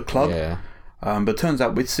load up the club. Yeah. But it turns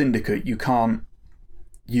out with Syndicate, you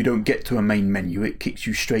don't get to a main menu. It kicks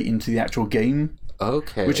you straight into the actual game.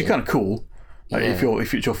 Okay. Which is kind of cool. Like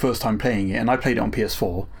if it's your first time playing it. And I played it on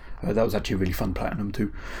PS4. That was actually a really fun platinum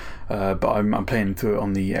too. But I'm playing through it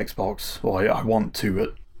on the Xbox. Or I want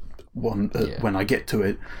to when I get to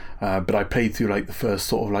it. But I played through like the first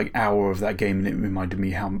sort of like hour of that game, and it reminded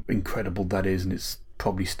me how incredible that is, and it's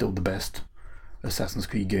probably still the best Assassin's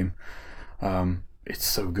Creed game. It's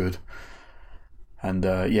so good. And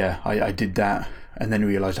I did that, and then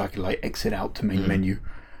realised I could like exit out to main menu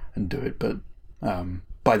and do it. But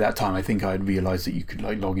by that time, I think I had realised that you could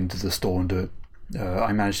like log into the store and do it.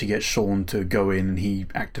 I managed to get Sean to go in, and he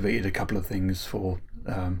activated a couple of things for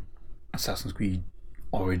Assassin's Creed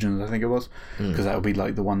Origins, I think it was, because that would be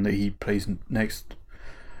like the one that he plays next.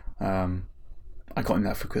 I got him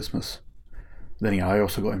that for Christmas. Then I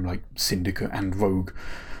also got him like Syndicate and Rogue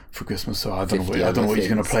for Christmas, so I don't know what he's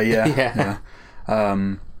going to play. Yeah.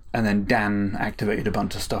 And then Dan activated a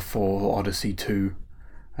bunch of stuff for Odyssey 2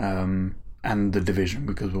 and The Division,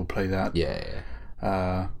 because we'll play that.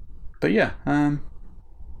 But yeah,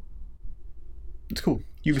 it's cool.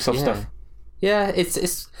 Ubisoft stuff. Yeah,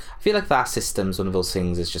 it's. I feel like that system's one of those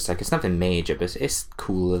things. It's just like, it's nothing major, but it's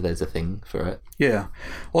cool that there's a thing for it. Yeah,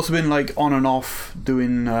 also been like on and off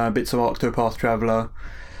doing bits of Octopath Traveler.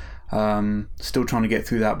 Still trying to get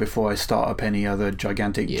through that before I start up any other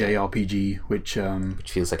gigantic JRPG, which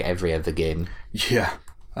feels like every other game. Yeah.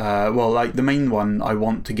 Well, like the main one I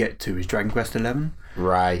want to get to is Dragon Quest XI.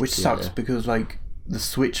 Right. Which sucks because like the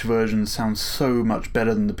Switch version sounds so much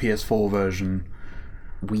better than the PS4 version.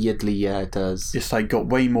 Weirdly, yeah, it does. It's like got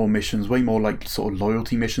way more missions, way more like sort of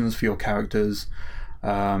loyalty missions for your characters.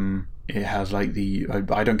 It has like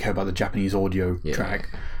I don't care about the Japanese audio track,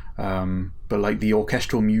 but like the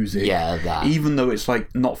orchestral music. Yeah, that. Even though it's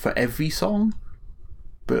like not for every song,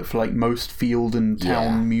 but for like most field and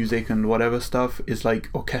town music and whatever stuff, it's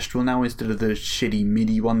like orchestral now instead of the shitty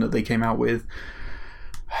MIDI one that they came out with.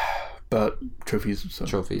 But trophies,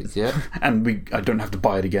 yeah. And I don't have to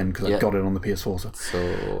buy it again because I got it on the PS4.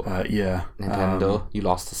 So yeah, Nintendo, you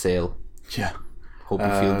lost the sale. Yeah. Hope you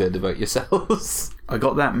feel good about yourselves. I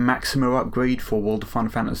got that Maximo upgrade for World of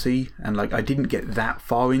Final Fantasy, and like I didn't get that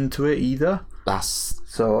far into it either.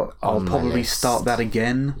 So I'll probably start that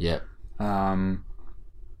again. Yeah.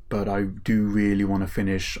 But I do really want to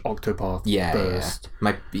finish Octopath first.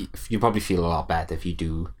 You probably feel a lot better if you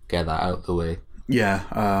do get that out of the way. Yeah.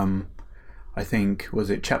 I think, was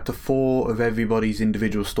it chapter 4 of everybody's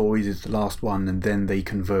individual stories is the last one, and then they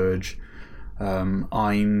converge.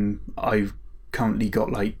 I've currently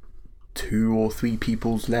got like 2 or 3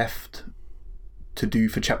 people's left to do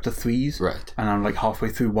for chapter 3s, right? And I'm like halfway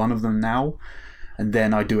through one of them now, and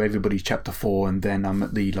then I do everybody's chapter 4, and then I'm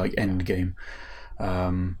at the like end game.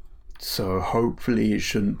 So hopefully it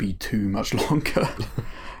shouldn't be too much longer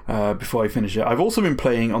before I finish it. I've also been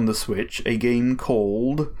playing on the Switch a game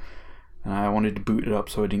called, I wanted to boot it up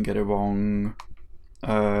so I didn't get it wrong,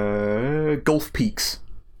 Golf Peaks.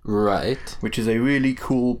 Right. Which is a really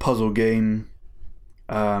cool puzzle game.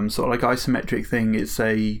 Sort of like isometric thing. It's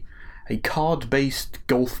a card-based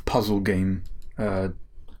golf puzzle game, I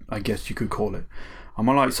guess you could call it. I'm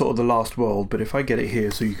on like sort of the last world, but if I get it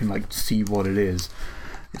here so you can like see what it is.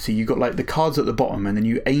 See, you got like the cards at the bottom, and then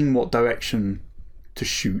you aim what direction to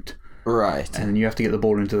shoot. Right. And then you have to get the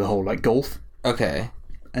ball into the hole, like golf. Okay.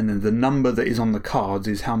 And then the number that is on the cards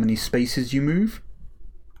is how many spaces you move.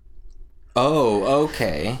 Oh,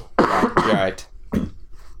 okay. Right.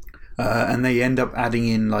 And they end up adding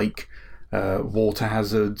in like water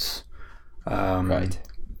hazards. Right.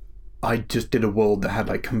 I just did a world that had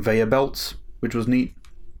like conveyor belts, which was neat.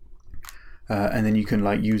 And then you can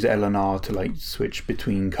like use L and R to like switch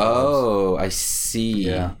between cards. Oh, I see.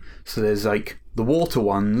 Yeah. So there's like the water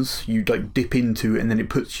ones you like dip into, and then it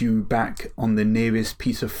puts you back on the nearest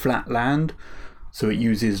piece of flat land. So it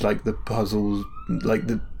uses like the puzzles, like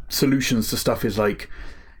the solutions to stuff is like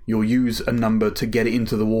you'll use a number to get it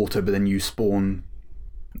into the water, but then you spawn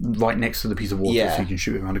right next to the piece of water so you can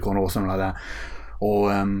shoot it around the corner or something like that.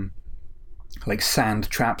 Or like sand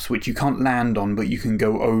traps, which you can't land on, but you can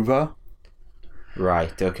go over.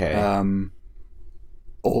 Right, okay.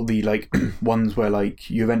 Or the like ones where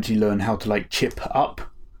like you eventually learn how to like chip up,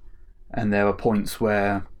 and there are points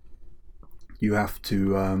where you have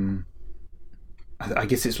to I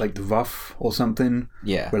guess it's like the rough or something.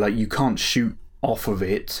 Yeah. Where like you can't shoot off of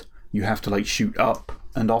it, you have to like shoot up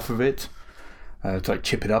and off of it to like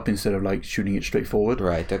chip it up instead of like shooting it straight forward.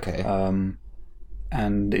 Right, okay.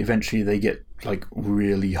 And eventually they get like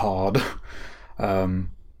really hard.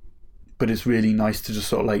 But it's really nice to just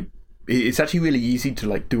sort of like, it's actually really easy to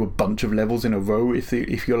like do a bunch of levels in a row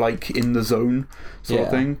if you're like in the zone sort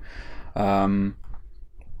of thing.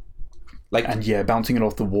 Like, and yeah, bouncing it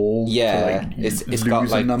off the wall. Yeah, to, like, it's got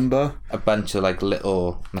like a number, a bunch of like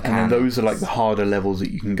little mechanics. and then those are like the harder levels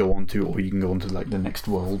that you can go onto, or you can go onto like the next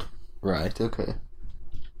world. Right. Okay.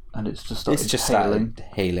 And it's just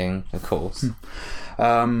hailing, of course.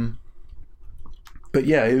 But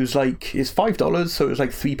yeah, it was like it's $5, so it was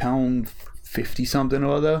like £3.50 something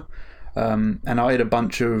or other. And I had a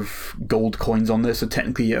bunch of gold coins on there, so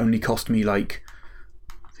technically it only cost me like,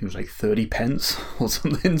 I think it was like 30 pence or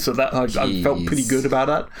something. So that I felt pretty good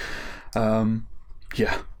about that.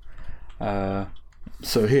 Yeah.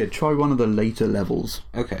 So here, try one of the later levels.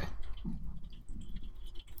 Okay.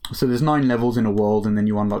 So there's 9 levels in a world, and then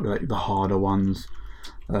you unlock like the harder ones.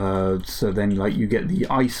 So then like you get the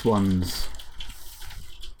ice ones.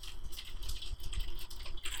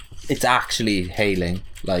 It's actually hailing,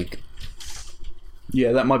 like.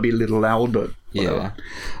 Yeah, that might be a little loud, but whatever.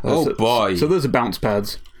 Yeah. Boy! So those are bounce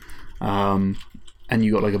pads, and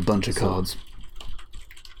you got like a bunch of cards.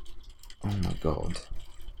 Oh my god!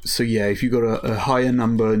 So yeah, if you got a higher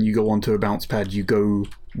number and you go onto a bounce pad, you go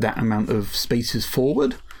that amount of spaces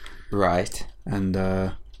forward. Right. And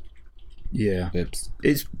yeah, oops.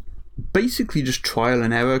 It's basically just trial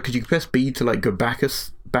and error, because you can press B to like go back a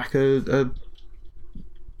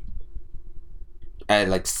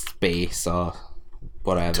like space or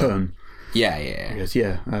whatever. Turn. Yeah. I guess,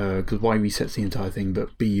 yeah. Because Y resets the entire thing,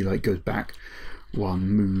 but B like goes back one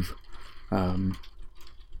move.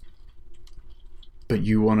 But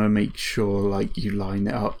you want to make sure like you line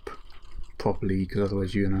it up properly, because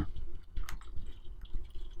otherwise you're gonna.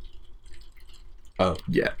 Oh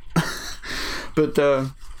yeah. But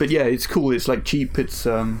yeah, it's cool. It's like cheap. It's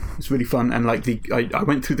really fun. And like I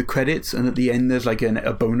went through the credits, and at the end there's like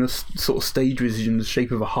a bonus sort of stage which is in the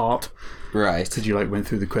shape of a heart. Right. Because you like went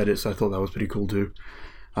through the credits. I thought that was pretty cool too.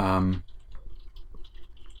 But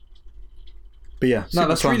yeah, no,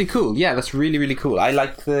 that's fun. Really cool. Yeah, that's really, really cool. I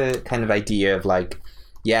like the kind of idea of like,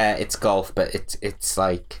 yeah, it's golf, but it's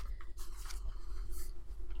like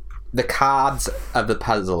the cards are the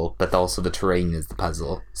puzzle, but also the terrain is the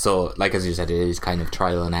puzzle. So, like as you said, it is kind of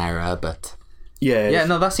trial and error, but yeah,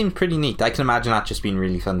 no, that seems pretty neat. I can imagine that just being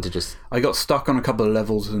really fun to just. I got stuck on a couple of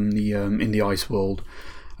levels in the ice world,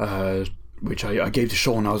 which I gave to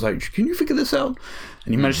Sean. I was like, "Can you figure this out?"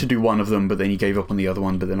 And he managed to do one of them, but then he gave up on the other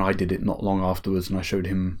one. But then I did it not long afterwards, and I showed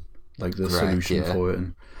him like the solution for it,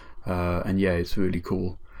 and yeah, it's really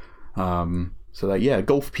cool. So that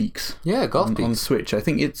Golf Peaks. Yeah, Golf Peaks on Switch. I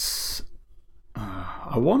think it's.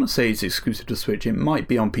 I want to say it's exclusive to Switch. It might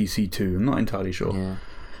be on PC too. I'm not entirely sure. Yeah.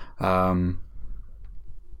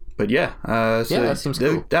 But yeah. So that seems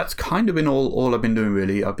cool. That's kind of been all I've been doing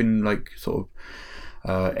really. I've been like sort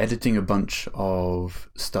of editing a bunch of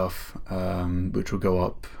stuff, which will go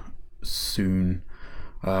up soon.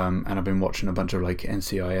 And I've been watching a bunch of like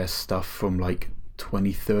NCIS stuff from like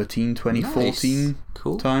 2013, 2014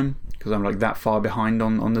 cool. time, because I'm like that far behind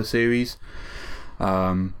on the series.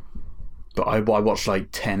 but I watched like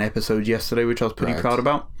 10 episodes yesterday, which I was pretty proud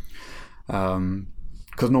about.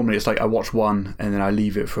 Because normally it's like I watch one and then I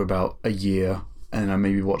leave it for about a year and then I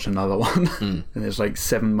maybe watch another one. And it's like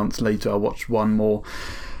 7 months later I watch one more.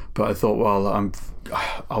 But I thought, well,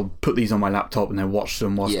 I'll put these on my laptop and then watch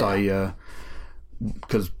them whilst I...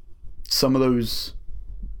 Because some of those...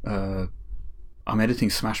 I'm editing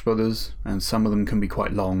Smash Brothers and some of them can be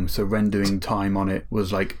quite long, so rendering time on it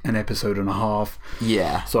was like an episode and a half.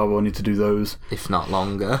 Yeah. So I wanted to do those. If not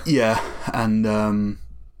longer. Yeah, and and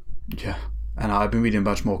I've been reading a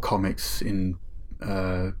bunch more comics in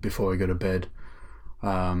before I go to bed.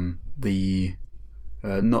 The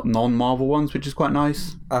not non-Marvel ones, which is quite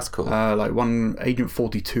nice. That's cool. Like one Agent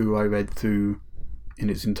 42 I read through in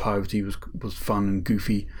its entirety was fun and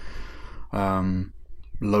goofy.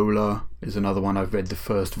 Lola is another one I've read the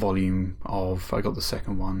first volume of. I got the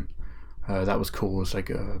second one. That was cool. It's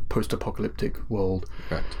like a post-apocalyptic world.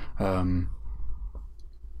 Right.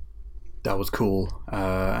 That was cool.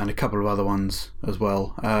 And a couple of other ones as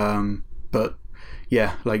well. But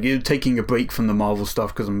yeah, like taking a break from the Marvel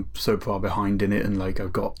stuff because I'm so far behind in it, and like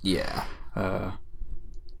I've got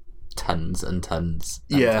tons and tons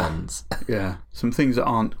and tons. Yeah, some things that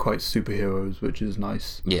aren't quite superheroes, which is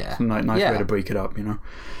nice. Yeah, some nice way to break it up, you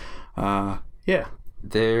know.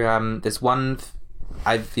 There's one.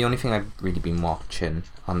 The only thing I've really been watching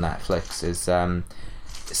on Netflix is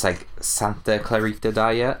it's like Santa Clarita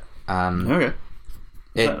Diet. Okay.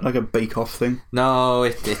 Is that like a bake-off thing?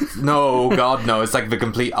 No, no, God, no. It's like the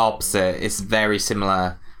complete opposite. It's very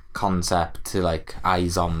similar concept to like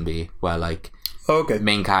iZombie, where like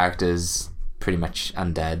main character's pretty much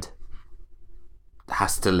undead,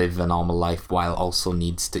 has to live a normal life while also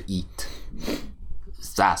needs to eat.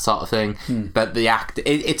 It's that sort of thing. But the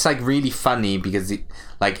it's like really funny because it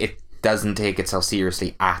doesn't take itself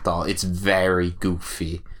seriously at all. It's very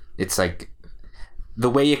goofy. It's like the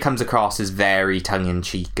way it comes across is very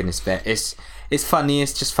tongue-in-cheek, and it's funny.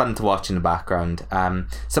 It's just fun to watch in the background.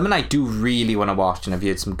 Something I do really want to watch, and I've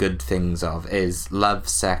heard some good things of, is Love,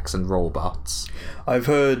 Sex and Robots. I've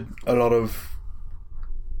heard a lot of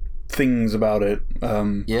things about it.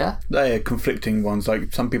 They're conflicting ones.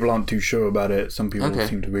 Like some people aren't too sure about it. Some people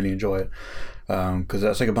seem to really enjoy it. Because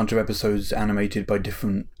that's like a bunch of episodes animated by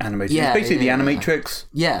different animators. It's basically the Animatrix.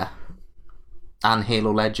 Yeah. And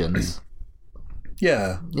Halo Legends.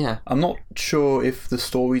 Yeah. I'm not sure if the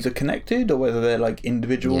stories are connected or whether they're like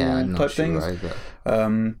individual type things.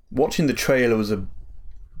 Watching the trailer was a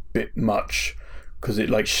bit much because it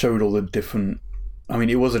like showed all the different. I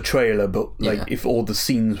mean, it was a trailer, but like if all the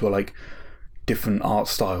scenes were like different art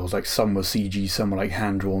styles, like some were CG, some were like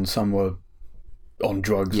hand drawn, some were on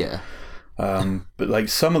drugs. But like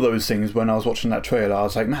some of those things, when I was watching that trailer, I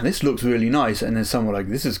was like, man, this looks really nice. And then some were like,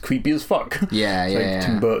 this is creepy as fuck.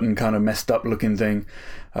 Tim Burton kind of messed up looking thing.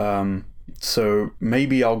 So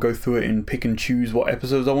maybe I'll go through it and pick and choose what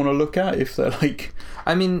episodes I want to look at. If they're like,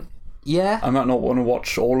 I mean, I might not want to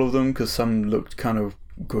watch all of them because some looked kind of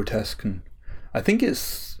grotesque, and I think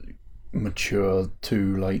it's mature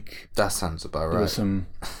too. Like that sounds about right. There's some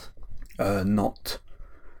not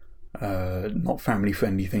family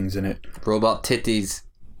friendly things in it. Robot titties.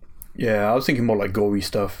 Yeah, I was thinking more like gory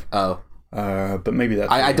stuff. But maybe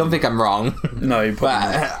that's. I don't think I'm wrong. No, but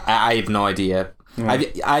I have no idea.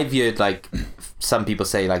 I've heard like some people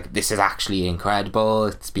say like this is actually incredible.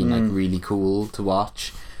 It's been like really cool to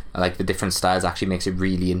watch. Like the different styles actually makes it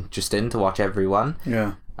really interesting to watch everyone.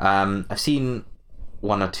 Yeah. I've seen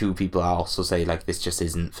one or two people also say like this just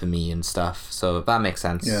isn't for me and stuff. So that makes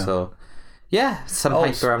sense. Yeah. So. Yeah, some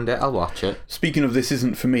hype around it. I'll watch it. Speaking of this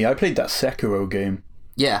isn't for me, I played that Sekiro game.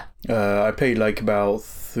 Yeah. I played like about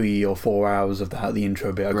 3 or 4 hours of that, the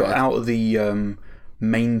intro bit. I got out of the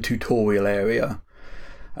main tutorial area,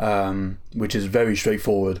 which is very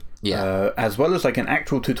straightforward. Yeah. As well as like an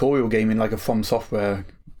actual tutorial game in like a From Software,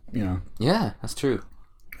 you know. Yeah, that's true.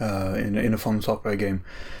 In a From Software game,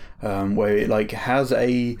 where it like has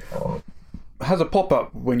a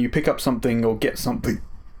pop-up when you pick up something or get something.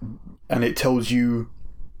 And it tells you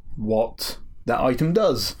what that item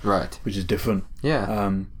does. Right. Which is different.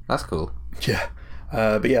 Yeah. That's cool. Yeah.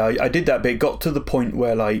 But yeah, I did that bit, got to the point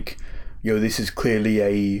where like, this is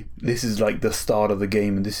clearly this is like the start of the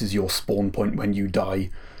game and this is your spawn point when you die.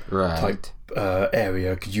 Right. Type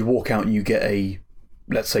area. Because you walk out and you get a,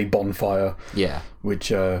 let's say, bonfire. Yeah.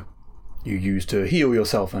 Which you use to heal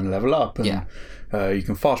yourself and level up. And, you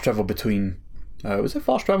can fast travel between... was there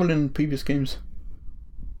fast travel in previous games?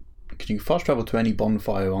 Can you fast travel to any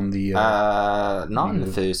bonfire on the... not in the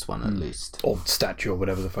first one, at least. Or statue, or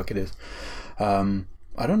whatever the fuck it is. I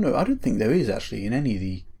don't know. I don't think there is, actually, in any of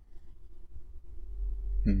the...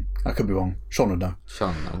 I could be wrong. Sean would know.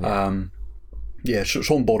 Sean, yeah.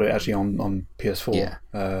 Sean bought it actually on PS4. Yeah.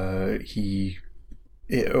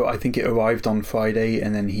 I think it arrived on Friday,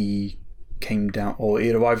 and then he came down, or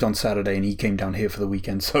it arrived on Saturday, and he came down here for the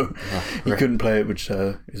weekend, so he couldn't play it, which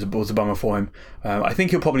was a bummer for him. I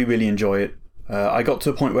think he'll probably really enjoy it. I got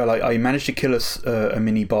to the point where I managed to kill a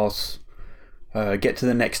mini boss, get to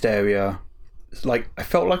the next area. I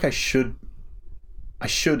felt like I should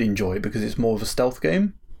enjoy it because it's more of a stealth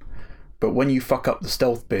game. But when you fuck up the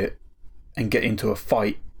stealth bit and get into a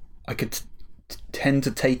fight, I could tend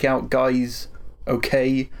to take out guys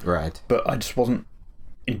okay. Right. But I just wasn't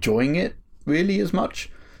enjoying it really as much.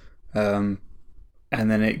 And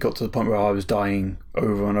then it got to the point where I was dying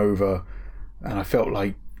over and over, and I felt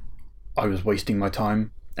like I was wasting my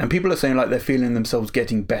time. And people are saying they're feeling themselves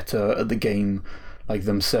getting better at the game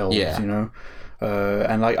themselves, you know.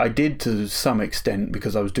 And I did to some extent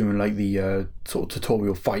because I was doing the sort of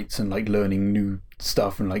tutorial fights and learning new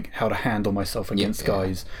stuff and how to handle myself against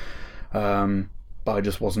guys. But I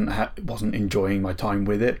just wasn't enjoying my time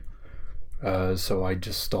with it. So I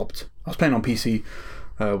just stopped. I was playing on PC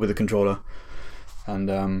with a controller,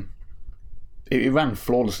 and it ran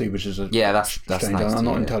flawlessly, which is that's strange. nice. I'm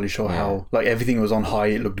not entirely sure how. Everything was on high.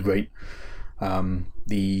 It looked great.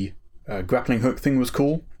 The grappling hook thing was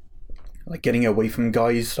cool. Getting away from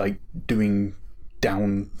guys, doing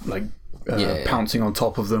down, pouncing on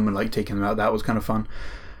top of them and taking them out. That was kind of fun.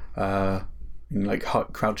 And,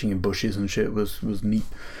 crouching in bushes and shit was neat.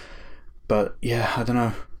 But yeah, I don't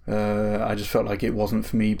know. I just felt like it wasn't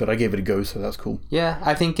for me, but I gave it a go, so that's cool. Yeah,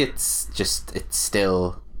 I think it's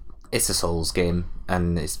a Souls game,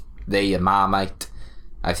 and they're Marmite.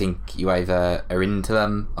 I think you either are into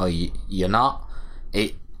them or you're not.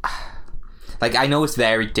 I know it's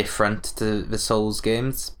very different to the Souls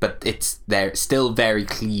games, but they're still very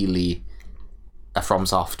clearly a From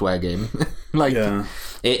Software game.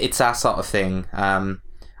 It's that sort of thing.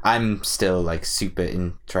 I'm still super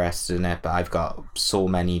interested in it, but I've got so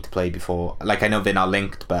many to play before. I know they're not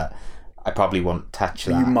linked, but I probably won't touch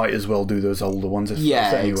that. You might as well do those older ones.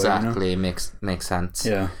 Anyway, exactly. You know? It makes sense.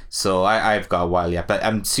 Yeah. So I've got a while yet, but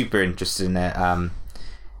I'm super interested in it.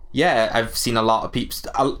 I've seen a lot of people.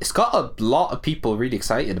 It's got a lot of people really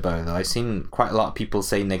excited about it, though. I've seen quite a lot of people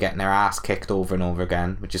saying they're getting their ass kicked over and over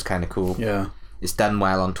again, which is kind of cool. Yeah. It's done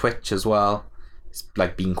well on Twitch as well. It's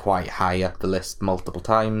been quite high up the list multiple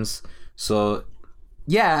times. So,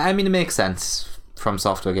 yeah, I mean, it makes sense. From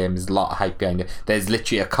Software games, there's a lot of hype behind it. There's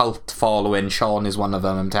literally a cult following. Sean is one of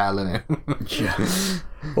them, I'm telling you. Yeah.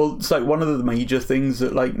 Well, it's one of the major things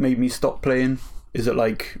that made me stop playing is that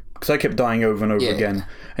because I kept dying over and over again.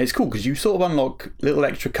 And it's cool because you sort of unlock little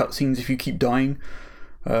extra cutscenes if you keep dying.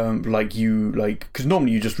 Because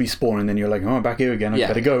normally you just respawn and then you're I'm back here again, I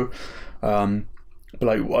better go. But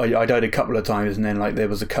I died a couple of times, and then there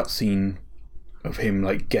was a cutscene of him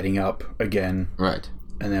getting up again. Right.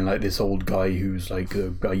 And then this old guy who's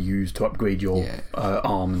the guy you use to upgrade your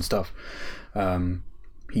arm and stuff.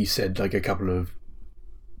 He said a couple of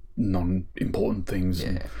non-important things.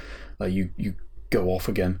 Yeah. And, you go off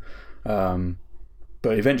again.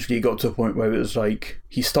 But eventually it got to a point where it was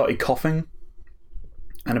he started coughing.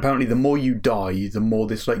 And apparently the more you die, the more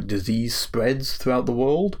this disease spreads throughout the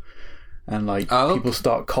world. And people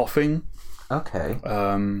start coughing. Okay.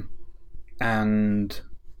 And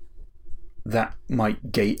that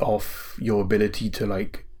might gate off your ability to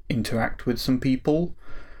interact with some people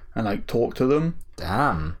and talk to them.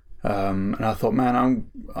 Damn. And I thought, man,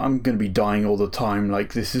 I'm going to be dying all the time.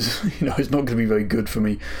 This is, it's not going to be very good for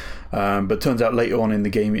me. But turns out later on in the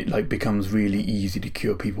game, it becomes really easy to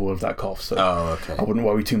cure people with that cough. So okay. I wouldn't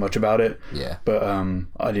worry too much about it. Yeah. But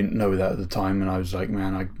I didn't know that at the time, and I was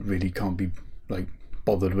man, I really can't be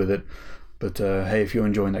bothered with it. But hey, if you're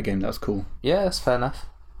enjoying that game, that's cool. Yeah, that's fair enough.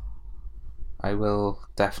 I will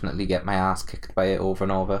definitely get my ass kicked by it over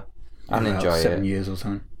and over and enjoy it. 7 years or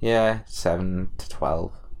something. Yeah, 7 to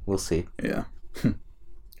 12. We'll see. Yeah.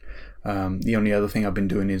 The only other thing I've been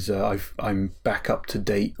doing is I'm back up to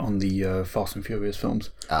date on the Fast and Furious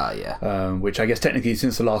films. Yeah. Which I guess technically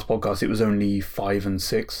since the last podcast it was only 5 and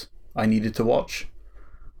 6 I needed to watch.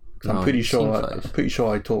 I'm pretty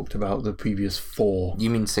sure I talked about the previous 4.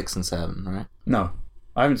 You mean 6 and 7, right? No,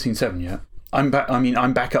 I haven't seen 7 yet. I'm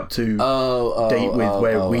back up to date with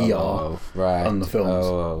where we are on the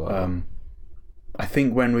films. I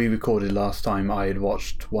think when we recorded last time, I had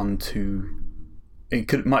watched 1, 2.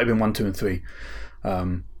 Might have been 1, 2, and 3.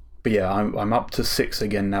 But yeah, I'm up to 6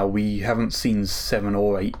 again now. We haven't seen 7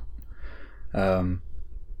 or 8.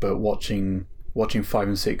 But watching 5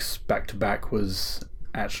 and 6 back to back was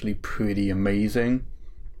actually pretty amazing.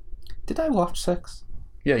 Did I watch 6?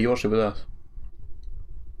 Yeah, you watched it with us.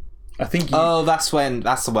 I think. That's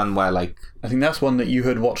the one where like. I think that's one that you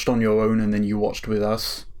had watched on your own, and then you watched with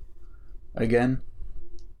us again.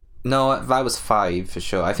 No, that was 5 for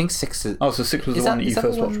sure. I think 6 is... Oh, so 6 was the one that you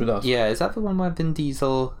first watched with us. Yeah, is that the one where Vin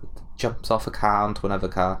Diesel jumps off a car onto another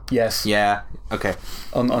car? Yes. Yeah, okay.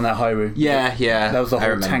 On that highway. Yeah. That was the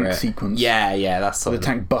whole tank sequence. Yeah, that's the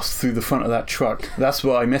tank busts through the front of that truck. That's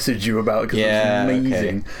what I messaged you about, because it was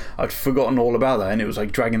amazing. Okay. I'd forgotten all about that, and it was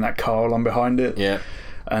like dragging that car along behind it. Yeah.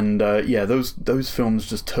 And those films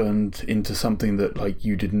just turned into something that like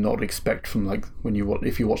you did not expect from like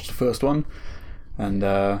if you watched the first one. And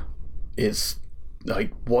it's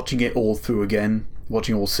like watching it all through again,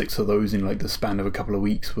 watching all 6 of those in like the span of a couple of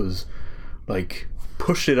weeks was like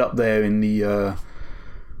pushed it up there in the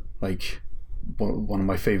like one of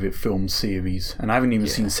my favourite film series. And I haven't even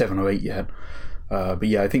seen 7 or 8 yet. But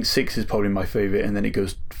yeah, I think 6 is probably my favourite, and then it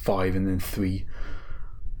goes 5 and then 3.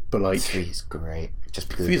 But like 3 is great. Just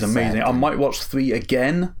because 3 is amazing. I might watch 3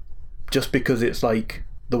 again just because it's like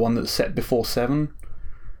the one that's set before 7.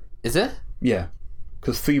 Is it? Yeah.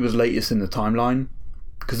 Because 3 was latest in the timeline.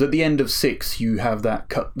 Because at the end of 6, you have that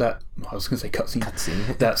cutscene.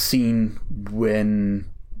 That scene when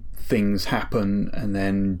things happen, and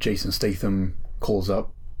then Jason Statham calls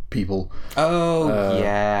up people. Oh,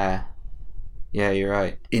 yeah, you're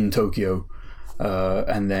right. In Tokyo,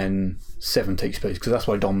 and then 7 takes place, because that's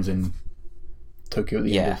why Dom's in Tokyo at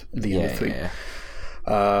the end of 3. Yeah.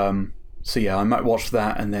 So yeah, I might watch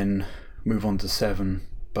that and then move on to 7,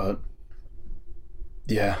 but.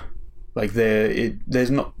 Yeah, like there's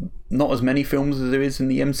not as many films as there is in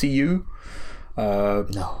the MCU.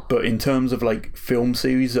 No. But in terms of like film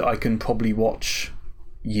series that I can probably watch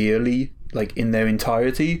yearly, like in their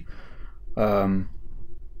entirety,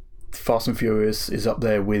 Fast and Furious is up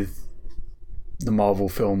there with the Marvel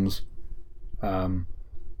films. I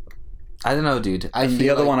don't know, dude. The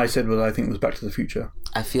other one I said I think was Back to the Future.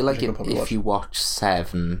 I feel like if you watch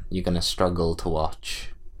 7, you're gonna struggle to watch.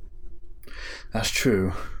 That's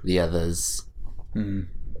true. The others.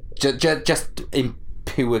 Just in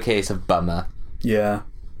pure case of bummer. Yeah.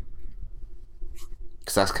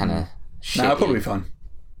 Because that's kind of shitty. Nah, it'll probably be fun.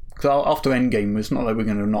 Because after Endgame, it's not like we're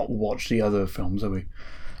going to not watch the other films, are we?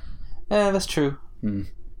 Yeah, that's true.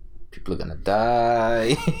 People are going to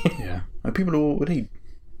die. Yeah. And people are already...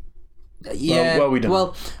 Yeah. Well, we don't.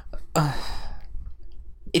 Well,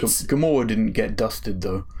 it's... Gamora didn't get dusted,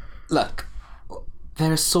 though. Look...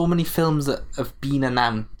 There are so many films that have been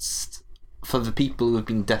announced for the people who have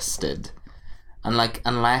been dusted, and like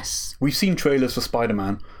unless we've seen trailers for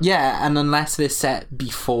Spider-Man, and unless they're set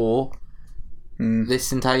before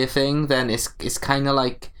this entire thing, then it's kind of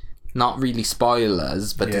like not really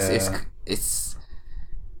spoilers, but it's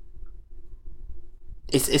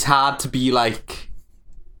hard to be like,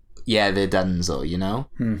 they're donezo, you know.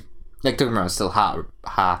 Like don't get me wrong, it's still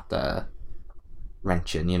heart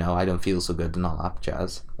wrenching, you know, I don't feel so good and all that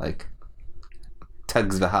jazz, like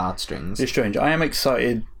tugs the heartstrings. It's strange. I am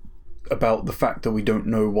excited about the fact that we don't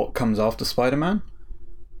know what comes after Spider-Man.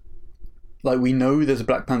 Like, we know there's a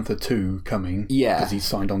Black Panther 2 coming, because he's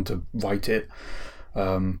signed on to write it.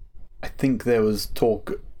 I think there was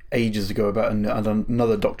talk ages ago about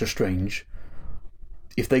another Doctor Strange.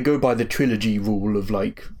 If they go by the trilogy rule of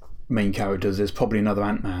like main characters, there's probably another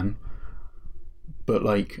Ant-Man. But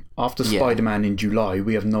like after Spider-Man in July,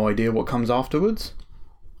 we have no idea what comes afterwards.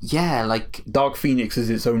 Yeah, like Dark Phoenix is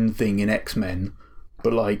its own thing in X-Men,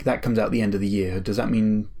 but like that comes out at the end of the year. Does that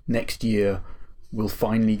mean next year we'll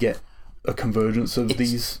finally get a convergence of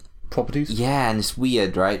these properties? Yeah, and it's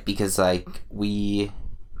weird, right? Because like we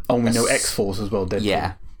know X-Force as well, Deadpool.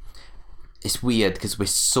 Yeah. It's weird because we're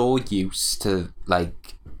so used to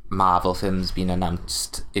like Marvel films being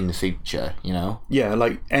announced in the future, you know? Yeah,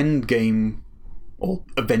 like Endgame or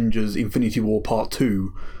Avengers Infinity War Part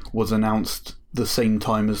 2 was announced the same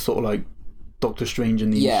time as sort of like Doctor Strange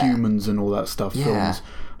and the Inhumans and all that stuff films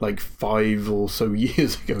like 5 or so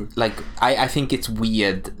years ago. Like I think it's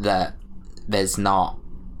weird that there's not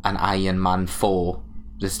an Iron Man 4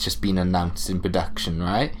 that's just been announced in production,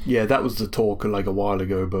 right? Yeah, that was the talk like a while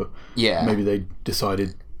ago, but maybe they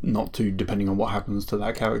decided not to, depending on what happens to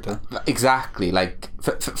that character. Exactly. Like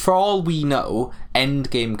for all we know,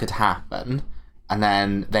 Endgame could happen, and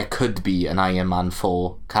then there could be an Iron Man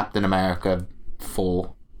 4, Captain America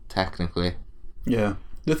 4, technically. Yeah.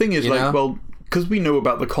 The thing is, well, because we know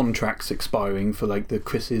about the contracts expiring for like the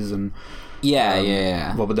Chris's and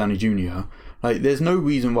Robert Downey Jr., like there's no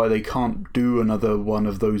reason why they can't do another one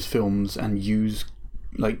of those films and use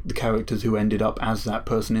like the characters who ended up as that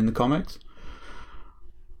person in the comics.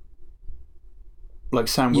 like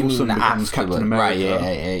Sam You Wilson mean becomes afterward? Captain America.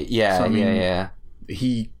 Right, yeah, So, I mean, yeah.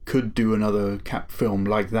 He could do another Cap film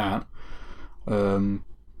like that, or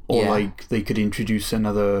like they could introduce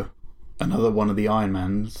another one of the Iron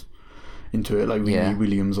Mans into it, like Riri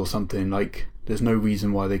Williams or something. Like, there's no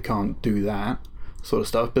reason why they can't do that sort of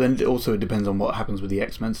stuff. But then it depends on what happens with the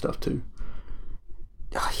X-Men stuff too.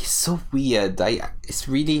 Oh, he's so weird. It's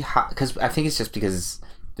really hard because I think it's just because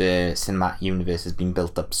the cinematic universe has been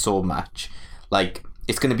built up so much. Like,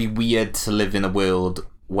 it's going to be weird to live in a world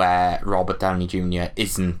where Robert Downey Jr.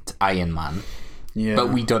 isn't Iron Man. Yeah.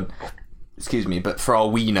 But we don't. Excuse me. But for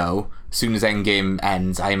all we know, as soon as Endgame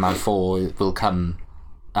ends, Iron Man 4 will come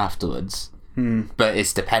afterwards. But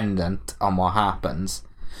it's dependent on what happens.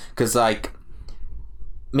 Because, like,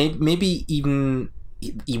 maybe even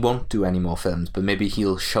he won't do any more films, but maybe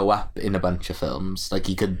he'll show up in a bunch of films. Like,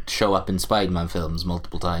 he could show up in Spider-Man films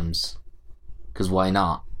multiple times. Because why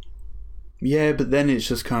not? Yeah, but then it's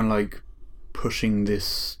just kind of like pushing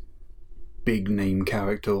this big name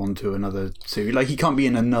character onto another series. Like, he can't be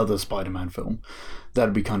in another Spider-Man film.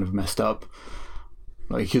 That'd be kind of messed up.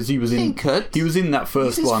 Like, because he was in that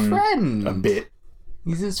first one friend. A bit.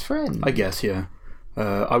 He's his friend. I guess, yeah.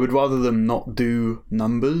 I would rather them not do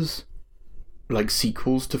numbers, like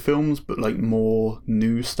sequels to films, but like more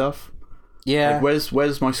new stuff. Yeah. Like,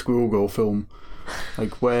 where's my Squirrel Girl film?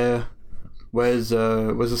 Like, where's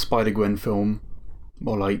a Spider-Gwen film?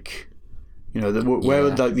 Or like, you know, where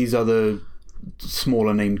are like these other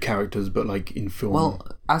smaller named characters, but like in film? Well,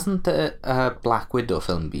 hasn't the Black Widow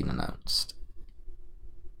film been announced?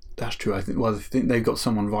 That's true. I think they've got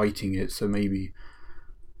someone writing it, so maybe.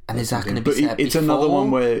 And is that going to be? But set it's before?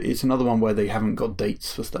 another one where they haven't got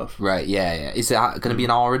dates for stuff. Right. Yeah. Is it going to be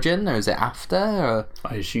an origin, or is it after? Or?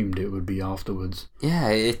 I assumed it would be afterwards. Yeah,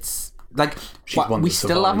 it's like we still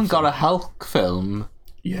survive, haven't got a Hulk film.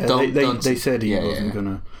 Yeah, they said he wasn't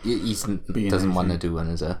gonna. He doesn't want to do one,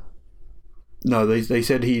 is it? No, they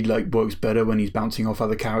said he like works better when he's bouncing off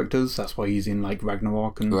other characters. That's why he's in like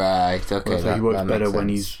Ragnarok and right. Okay, so he works better when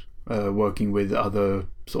he's working with other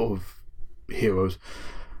sort of heroes.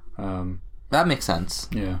 That makes sense.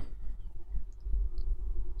 Yeah.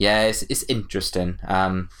 Yeah, it's interesting.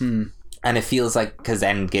 And it feels like because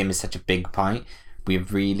Endgame is such a big point, we're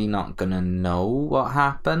really not gonna know what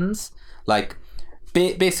happens. Like,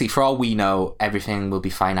 basically, for all we know, everything will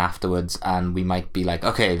be fine afterwards, and we might be like,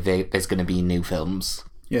 okay, there's gonna be new films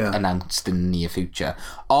announced in the near future,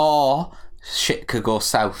 or shit could go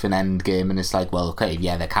south in Endgame, and it's like, well, okay,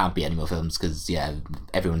 yeah, there can't be any more films because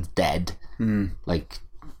everyone's dead. Like,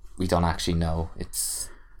 we don't actually know. It's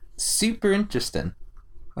super interesting.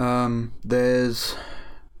 There's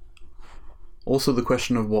also the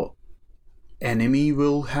question of what enemy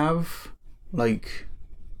we'll have, like,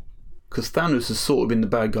 because Thanos has sort of been the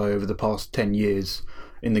bad guy over the past 10 years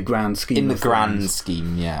in the grand scheme. In the grand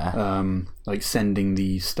scheme, yeah. Like sending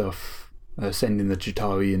the stuff, sending the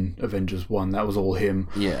Chitauri in Avengers 1, that was all him.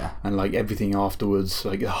 Yeah. And like everything afterwards,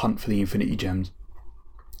 like a hunt for the Infinity Stones.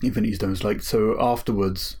 Like, so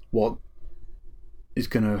afterwards, what is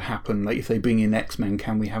going to happen? Like, if they bring in X-Men,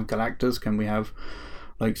 can we have Galactus? Can we have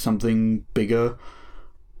like something bigger?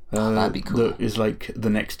 That'd be cool. That is like the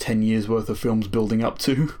next 10 years worth of films building up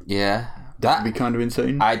to. Yeah. That'd be kind of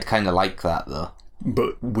insane. I'd kind of like that, though.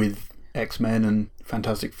 But with X-Men and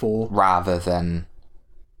Fantastic Four. Rather than...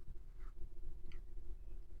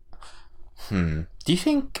 Do you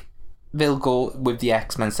think they'll go, with the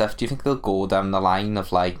X-Men stuff, do you think they'll go down the line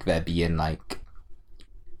of, like, there being, like...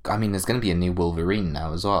 I mean, there's going to be a new Wolverine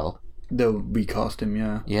now as well. They'll recast him,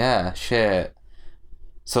 yeah. Yeah, shit.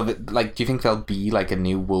 So, like, do you think there'll be, like, a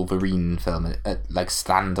new Wolverine film, like,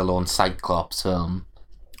 standalone Cyclops film?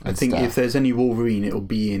 I think if there's any Wolverine, it'll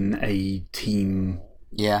be in a team,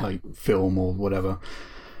 like, film or whatever.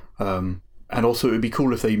 And also, it would be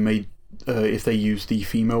cool if they made, if they used the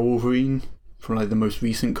female Wolverine from, like, the most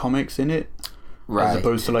recent comics in it. Right. As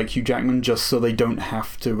opposed to, like, Hugh Jackman, just so they don't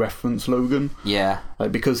have to reference Logan. Yeah.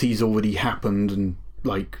 Like, because he's already happened and,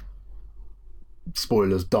 like,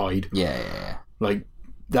 spoilers, died. Yeah. Like,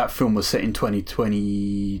 that film was set in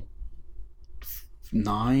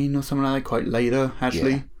 2029 or something like that, quite later,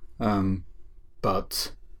 actually. Yeah.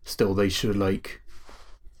 But still, they should, like,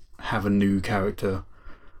 have a new character.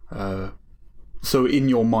 So in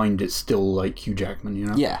your mind, it's still, like, Hugh Jackman, you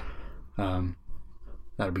know? Yeah.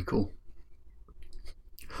 That'd be cool.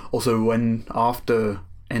 Also, after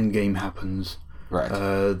Endgame happens, right,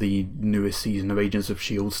 the newest season of Agents of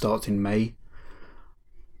S.H.I.E.L.D. starts in May.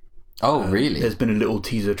 Oh, really? There's been a little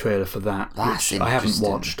teaser trailer for that, which I haven't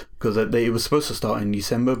watched, because it was supposed to start in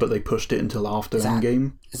December, but they pushed it until after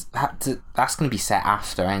Endgame. That's going to be set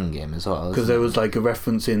after Endgame as well, because there was like a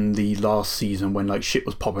reference in the last season when like shit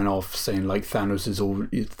was popping off, saying like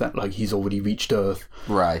Thanos he's already reached Earth.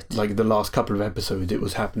 Right. Like the last couple of episodes, it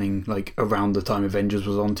was happening like around the time Avengers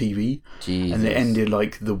was on TV. Jesus. And it ended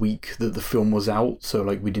like the week that the film was out, so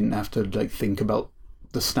like we didn't have to like think about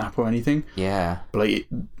the snap or anything. Yeah. But like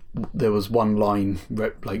there was one line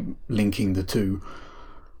like linking the two,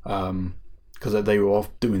 because they were off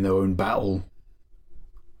doing their own battle.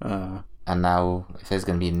 And now, if there's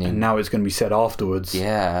going to be a new... And now it's going to be set afterwards.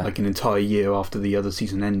 Yeah. Like an entire year after the other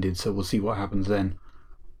season ended, so we'll see what happens then.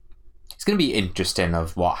 It's going to be interesting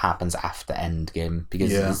of what happens after Endgame,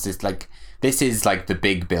 because this is like the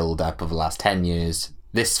big build-up of the last 10 years.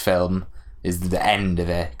 This film is the end of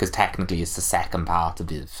it, because technically it's the second part of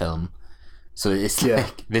the film. So it's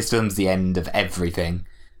like, this film's the end of everything,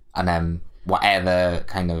 and then whatever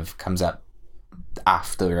kind of comes up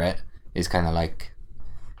after it is kind of like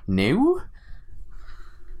new.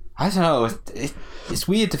 I don't know. It's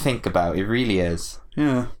weird to think about. It really is.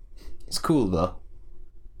 Yeah. It's cool though.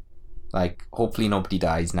 Like, hopefully nobody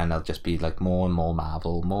dies, and then there'll just be like more and more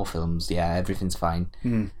Marvel, more films. Yeah, everything's fine.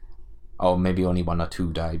 Or maybe only one or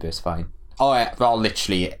two die, but it's fine. Well,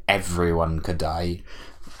 literally everyone could die.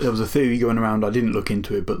 There was a theory going around, I didn't look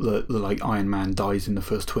into it, but the like Iron Man dies in the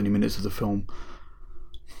first 20 minutes of the film.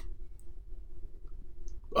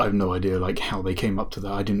 I have no idea like how they came up to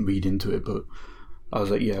that. I didn't read into it, but I was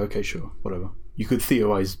like, yeah, okay, sure, whatever. You could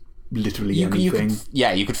theorize literally anything.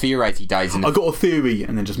 You could theorize he dies in... I got a theory,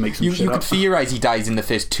 and then just make some shit up. You could theorize he dies in the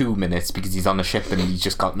first 2 minutes because he's on a ship and he's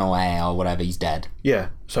just got no air or whatever, he's dead. Yeah,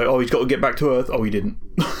 so, he's got to get back to Earth. Oh, he didn't.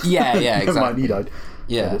 Yeah, exactly. Never mind, he died.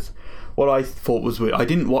 Yeah. What I thought was weird, I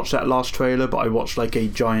didn't watch that last trailer, but I watched like a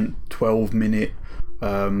giant 12-minute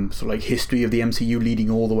sort of like history of the MCU leading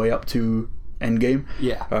all the way up to Endgame.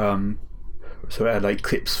 Yeah. So it had like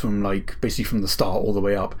clips from like basically from the start all the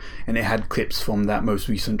way up, and it had clips from that most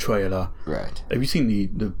recent trailer. Right. Have you seen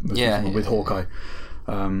the most recent one with Hawkeye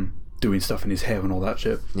doing stuff in his hair and all that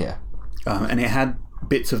shit? Yeah. And it had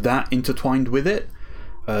bits of that intertwined with it,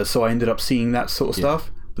 so I ended up seeing that sort of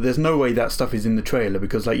stuff. But there's no way that stuff is in the trailer,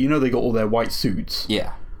 because like, you know, they got all their white suits.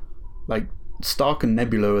 Yeah. Like Stark and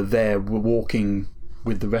Nebula are there, were walking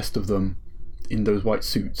with the rest of them in those white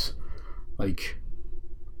suits, like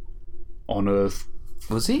on Earth.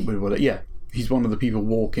 Was he? Yeah, he's one of the people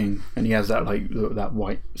walking, and he has that like that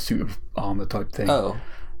white suit of armor type thing. Oh.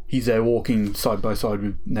 He's there walking side by side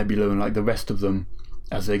with Nebula and like the rest of them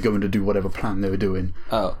as they're going to do whatever plan they were doing.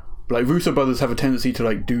 Oh. But like Russo brothers have a tendency to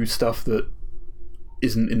like do stuff that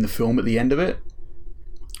isn't in the film at the end of it.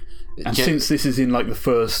 And since this is in like the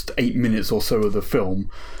first 8 minutes or so of the film,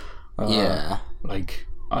 like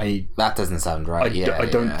that doesn't sound right. I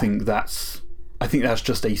don't think that's... I think that's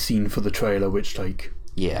just a scene for the trailer, which like...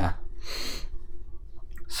 Yeah.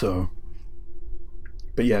 So...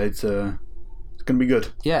 But yeah, it's going to be good.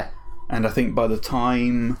 Yeah. And I think by the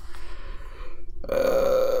time...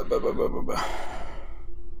 No,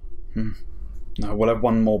 we'll have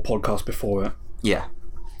one more podcast before it. Yeah.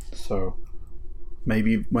 So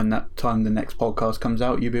maybe when that time the next podcast comes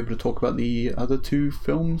out, you'll be able to talk about the other two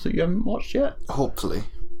films that you haven't watched yet. Hopefully.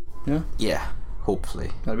 Yeah? Yeah, hopefully.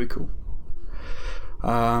 That'd be cool.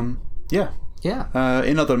 Yeah. Yeah.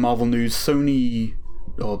 In other Marvel news, Sony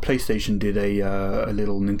or PlayStation did a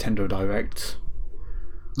little Nintendo Direct.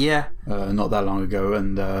 Yeah. Not that long ago,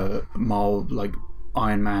 and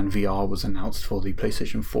Iron Man VR was announced for the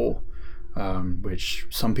PlayStation 4. Which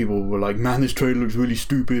some people were like, man, this trailer looks really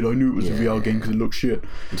stupid. I knew it was a VR game because it looks shit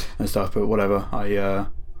and stuff, but whatever.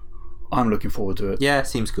 I'm looking forward to it. Yeah,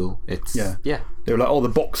 seems cool. Yeah. They were like, oh, the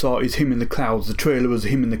box art is him in the clouds. The trailer was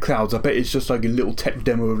him in the clouds. I bet it's just like a little tech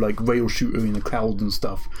demo of like rail shooter in the clouds and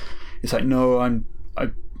stuff. It's like, no,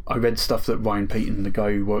 I read stuff that Ryan Payton, the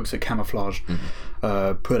guy who works at Camouflage,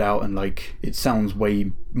 put out, and like it sounds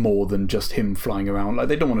way more than just him flying around. Like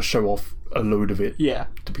they don't want to show off a load of it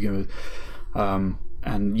to begin with.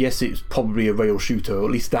 And yes, it's probably a rail shooter, or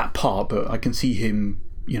at least that part, but I can see him,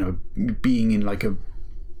 you know, being in like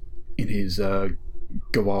in his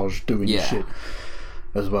garage doing shit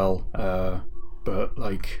as well. But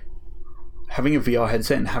like having a VR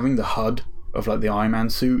headset and having the HUD of like the Iron Man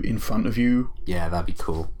suit in front of you, that'd be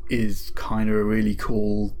cool, is kind of a really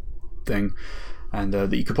cool thing, and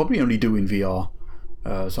that you could probably only do in VR.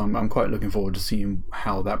 So I'm quite looking forward to seeing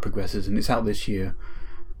how that progresses, and it's out this year,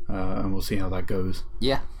 and we'll see how that goes.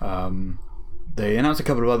 Yeah. They announced a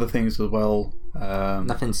couple of other things as well.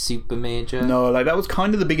 Nothing super major. No, like that was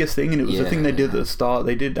kind of the biggest thing, and it was the thing they did at the start.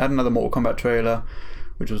 They had another Mortal Kombat trailer,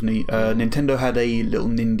 which was neat. Nintendo had a little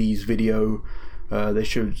Nindies video. They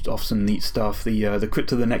showed off some neat stuff. The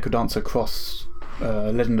Crypt of the Necrodancer cross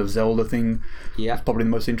Legend of Zelda thing. Yeah, was probably the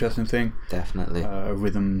most interesting thing. Definitely. A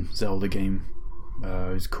rhythm Zelda game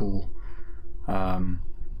is cool.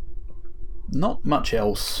 Not much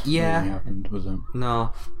else. Really happened, was it?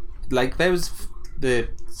 No, like there was the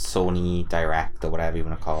Sony Direct or whatever you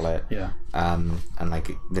want to call it. Yeah. And like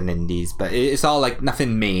the Nindies, but it's all like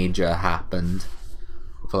nothing major happened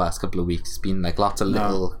for the last couple of weeks. It's been like lots of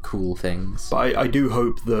little cool things. But I do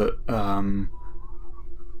hope that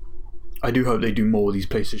they do more of these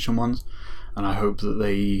PlayStation ones, and I hope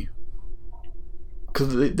that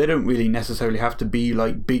because they don't really necessarily have to be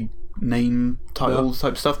like big name titles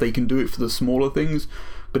type stuff. They can do it for the smaller things.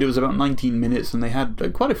 But it was about 19 minutes, and they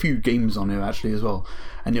had quite a few games on it actually as well.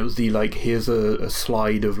 And it was here's a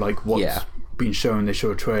slide of like what's been shown. They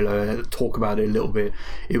show a trailer, talk about it a little bit.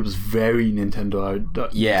 It was very Nintendo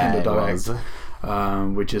Direct,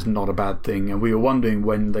 which is not a bad thing. And we were wondering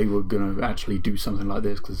when they were going to actually do something like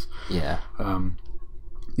this, because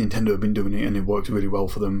Nintendo have been doing it and it works really well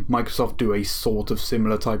for them. Microsoft do a sort of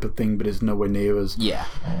similar type of thing, but it's nowhere near as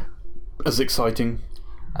exciting.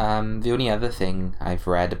 The only other thing I've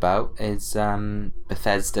read about is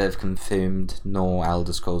Bethesda have confirmed no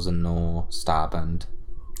Elder Scrolls and no Starbound.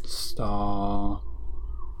 Starbound?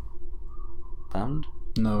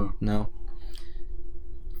 No.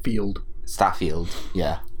 Starfield,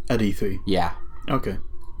 yeah. At E3? Yeah. Okay.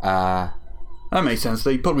 That makes sense.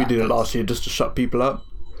 They probably did it last year just to shut people up.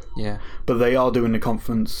 Yeah. But they are doing the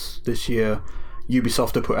conference this year.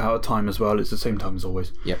 Ubisoft have put out a time as well. It's the same time as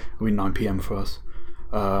always. Yep. It'll be 9 PM for us.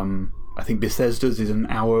 I think Bethesda's is an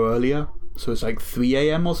hour earlier, so it's like 3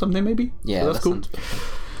 AM or something maybe. Yeah, so that's cool.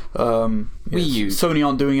 Sony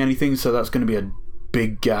aren't doing anything, so that's going to be a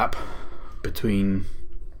big gap between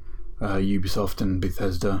Ubisoft and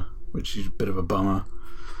Bethesda, which is a bit of a bummer.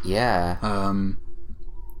 Yeah.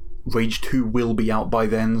 Rage 2 will be out by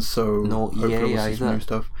then, so no EA either. Some new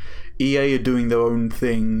stuff. EA are doing their own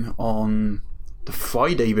thing on the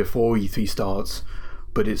Friday before E3 starts,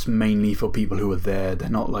 but it's mainly for people who are there. They're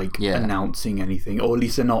not like announcing anything, or at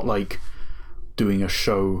least they're not like doing a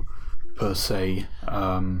show per se.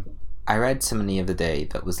 I read something the other day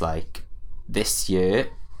that was like, this year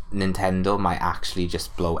Nintendo might actually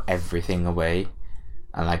just blow everything away,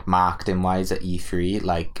 and like marketing wise at E3,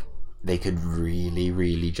 like they could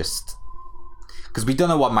really just, because we don't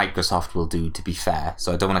know what Microsoft will do, to be fair,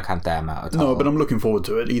 so I don't want to count them out at all. No, but I'm looking forward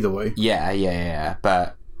to it either way. Yeah.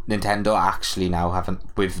 But Nintendo actually now haven't,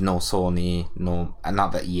 with no Sony, no, and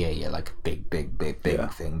not that EA are like a big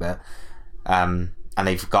thing, but and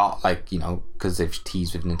they've got like, you know, because they've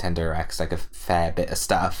teased with Nintendo Direct like a fair bit of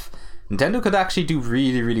stuff. Nintendo could actually do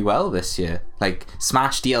really well this year. Like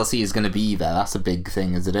Smash DLC is going to be there. That's a big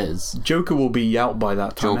thing as it is. Joker will be out by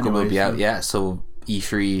that time. Joker will be out, yeah. So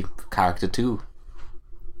E3 character 2.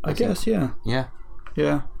 I guess, yeah.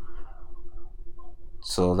 Yeah.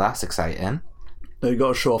 So that's exciting. They've got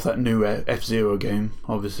to show off that new F-Zero game,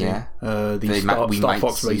 obviously. Yeah. Star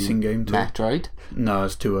Fox Racing game too. Metroid? No,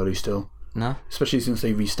 it's too early still. No? Especially since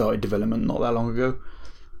they restarted development not that long ago.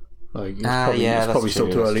 Like, it's probably still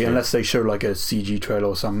too early, unless they show like a CG trailer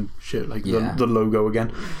or some shit, like the logo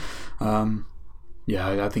again.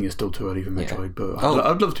 I think it's still too early for Metroid, but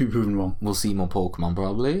I'd love to be proven wrong. We'll see more Pokemon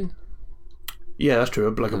probably. Yeah, that's true.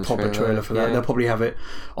 Like a proper trailer for that. They'll probably have it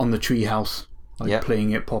on the treehouse, like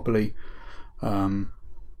playing it properly.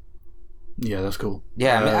 Yeah, that's cool.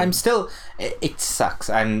 Yeah, I mean, I'm still... It sucks.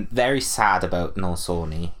 I'm very sad about no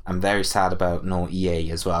Sony. I'm very sad about no EA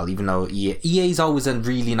as well, even though EA's always a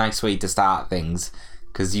really nice way to start things,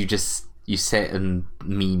 because you sit and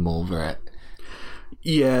meme over it.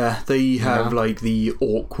 Yeah, they have like the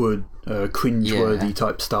awkward, cringeworthy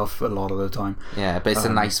type stuff a lot of the time. Yeah, but it's a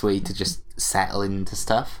nice way to just settle into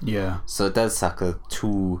stuff. Yeah. So it does suck that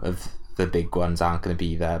 2 of the big ones aren't going to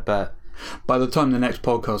be there, but... By the time the next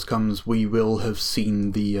podcast comes, we will have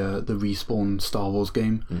seen the Respawn Star Wars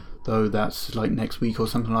game, though that's like next week or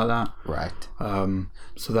something like that. Right.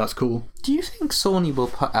 So that's cool. Do you think Sony will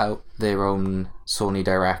put out their own Sony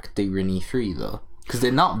Direct during E3 though? Because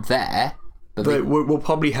they're not there. But we'll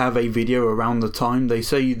probably have a video around the time. They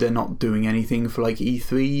say they're not doing anything for like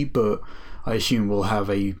E3, but I assume we'll have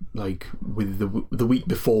a like with the week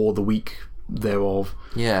before, the week thereof.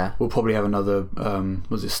 Yeah, we'll probably have another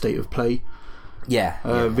State of Play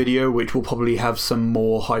video, which will probably have some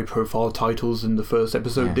more high profile titles than the first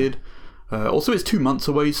episode did. Also, it's 2 months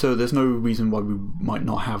away, so there's no reason why we might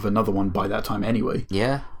not have another one by that time anyway.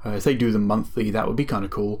 Yeah. If they do them monthly, that would be kind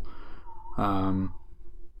of cool.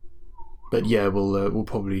 But yeah, we'll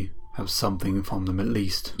probably have something from them at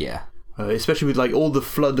least. Yeah. Especially with like all the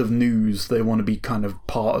flood of news, they want to be kind of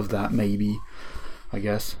part of that, maybe. I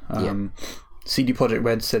guess. CD Projekt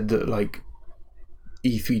Red said that like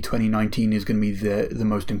E3 2019 is going to be the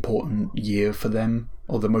most important year for them,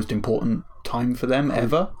 or the most important time for them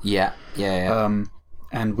ever. Yeah.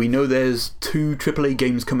 And we know there's 2 AAA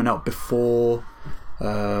games coming out before,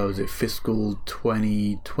 was it fiscal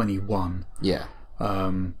 2021? Yeah.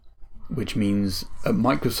 Which means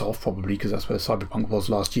Microsoft, probably, because that's where Cyberpunk was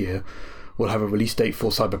last year, will have a release date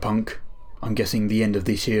for Cyberpunk. I'm guessing the end of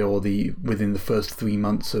this year or within the first 3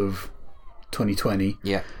 months of 2020.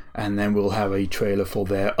 Yeah. And then we'll have a trailer for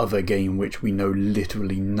their other game, which we know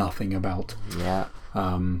literally nothing about. Yeah.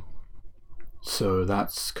 So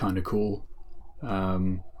that's kind of cool.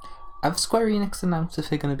 Have Square Enix announced if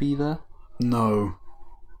they're going to be there? No.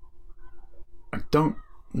 I don't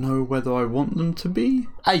know whether I want them to be.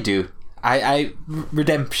 I do. I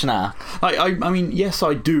Redemption Arc. I mean, yes,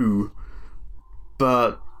 I do.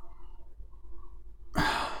 But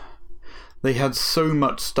they had so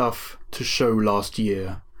much stuff to show last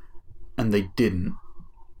year, and they didn't.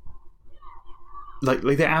 Like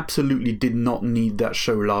they absolutely did not need that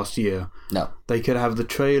show last year. No. They could have the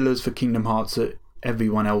trailers for Kingdom Hearts that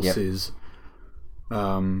everyone else is.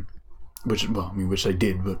 Which they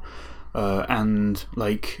did, but and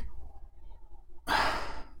like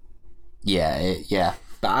yeah.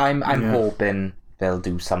 But I'm hoping they'll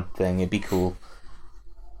do something. It'd be cool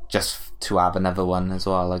just to have another one as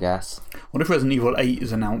well, I guess. What if Resident Evil 8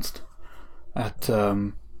 is announced at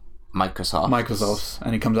Microsoft's,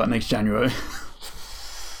 and it comes out next January?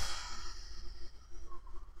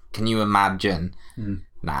 Can you imagine?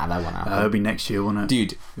 Nah, that won't happen. It'll be next year, won't it?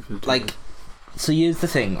 Dude, like, so here's the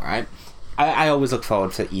thing, right? I always look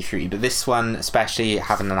forward to E3, but this one, especially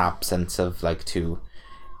having an absence of like 2,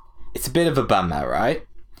 it's a bit of a bummer, right?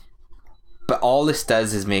 But all this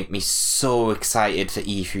does is make me so excited for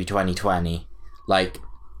E3 2020. Like,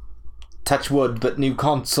 touch wood, but new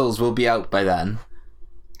consoles will be out by then.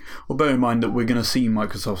 Well, bear in mind that we're going to see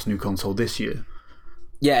Microsoft's new console this year.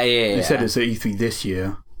 Yeah. They said it's at E3 this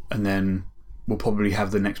year, and then we'll probably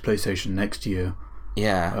have the next PlayStation next year.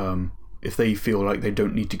 Yeah. If they feel like they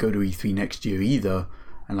don't need to go to E3 next year either,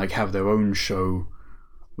 and like have their own show,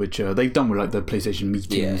 which they've done with like the PlayStation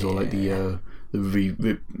meetings or like the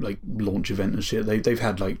like launch event and shit. They've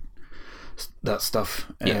had like that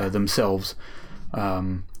stuff themselves,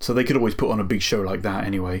 so they could always put on a big show like that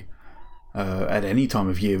anyway, at any time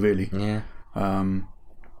of year really. Yeah.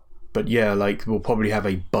 But yeah, like we'll probably have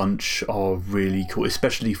a bunch of really cool,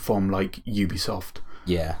 especially from like Ubisoft.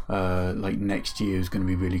 Yeah. Like next year is going to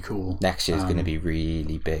be really cool. Next year is going to be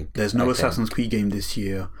really big. There's no Assassin's Creed game this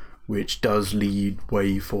year, which does lead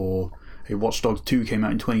way for a Watch Dogs 2 came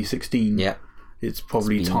out in 2016. Yeah. It's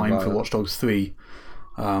probably time for Watch Dogs 3.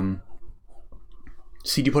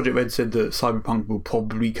 CD Projekt Red said that Cyberpunk will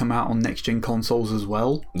probably come out on next-gen consoles as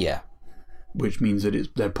well. Yeah. Which means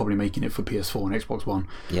that they're probably making it for PS4 and Xbox One.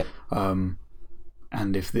 Yep.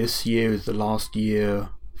 And if this year is the last year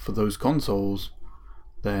for those consoles,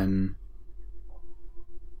 then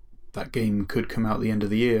that game could come out at the end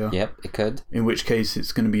of the year. Yep, it could. In which case,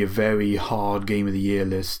 it's going to be a very hard Game of the Year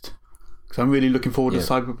list. Because I'm really looking forward to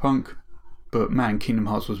Cyberpunk. But man, Kingdom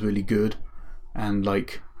Hearts was really good. And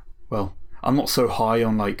like, well, I'm not so high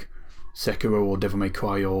on like Sekiro or Devil May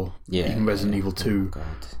Cry or even Resident Evil 2. God.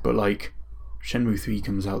 But like, Shenmue 3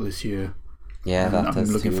 comes out this year. Yeah, and that I'm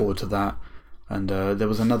looking forward to that. And there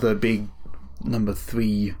was another big number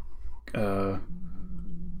 3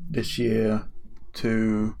 this year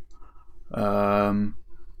to I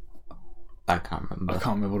can't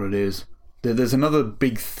remember what it is. There's another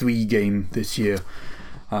big 3 game this year,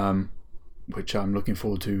 which I'm looking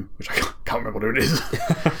forward to, which I can't remember what it is.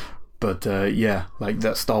 But yeah, like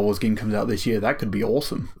that Star Wars game comes out this year. That could be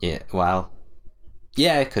awesome. Yeah, well,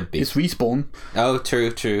 yeah, it could be. It's Respawn. Oh,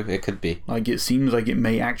 true, it could be. Like, it seems like it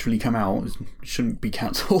may actually come out. It shouldn't be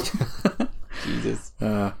cancelled. Jesus.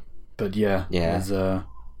 But yeah.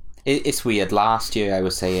 It's weird. Last year I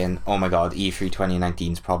was saying, oh my god, E3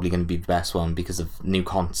 2019 is probably going to be the best one because of new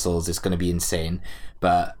consoles. It's going to be insane.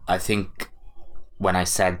 But I think when I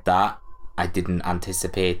said that, I didn't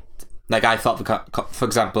anticipate. Like, I thought, for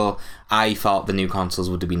example, I thought the new consoles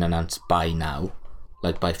would have been announced by now,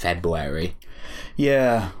 like by February.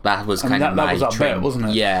 Yeah. That was kind of my that was our bet, wasn't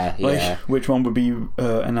it? Yeah, like, yeah. Which one would be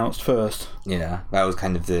announced first? Yeah, that was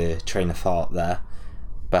kind of the train of thought there.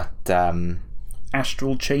 But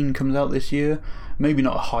Astral Chain comes out this year. Maybe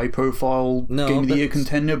not a high-profile Game of the Year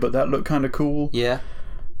contender, but that looked kind of cool. Yeah.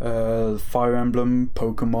 Fire Emblem,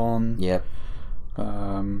 Pokemon. Yep.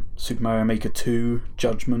 Super Mario Maker 2,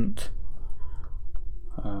 Judgment.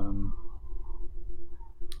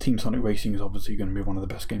 Team Sonic Racing is obviously going to be one of the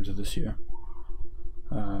best games of this year.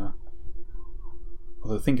 Although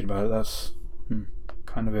thinking about it, that's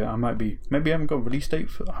kind of it. Maybe I haven't got a release date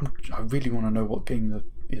for. I really want to know what game that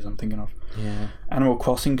is. I'm thinking of. Yeah. Animal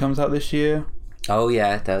Crossing comes out this year. Oh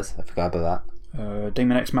yeah, it does. I forgot about that.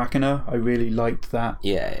 Daemon X Machina. I really liked that.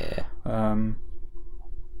 Yeah. The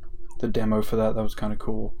demo for that was kind of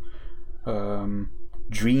cool.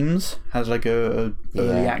 Dreams has like a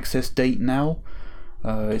early access date now.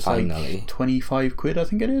 It's Finally. like £25, I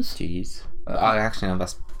think it is. Jeez. Actually, no,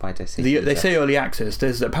 that's why they say. They say early access.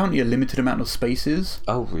 There's apparently a limited amount of spaces.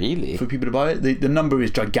 Oh, really? For people to buy it. The number is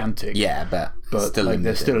gigantic. Yeah, but still like,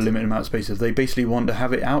 there's still a limited amount of spaces. They basically want to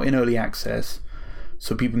have it out in early access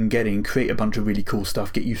so people can get in, create a bunch of really cool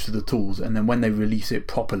stuff, get used to the tools, and then when they release it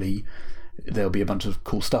properly, there'll be a bunch of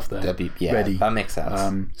cool stuff there ready. That makes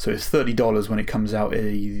sense. So it's $30 when it comes out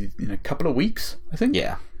in a couple of weeks, I think.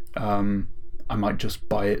 Yeah. I might just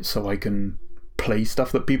buy it so I can play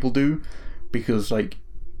stuff that people do, because like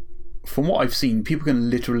from what I've seen, people can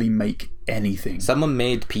literally make anything. Someone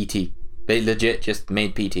made PT. They legit just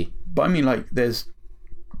made PT. But I mean, like, there's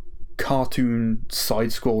cartoon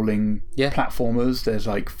side-scrolling platformers. There's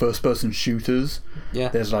like first-person shooters. Yeah.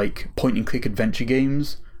 There's like point-and-click adventure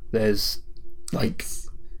games. There's like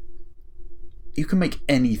you can make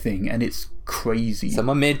anything, and it's crazy.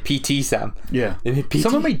 Someone made PT, Sam. Yeah. They made PT.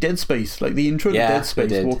 Someone made Dead Space, like the intro to Dead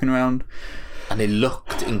Space, walking around, and it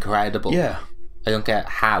looked incredible. Yeah. I don't get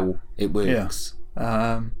how it works.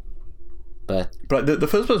 Yeah. But the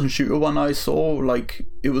first person shooter one I saw, like,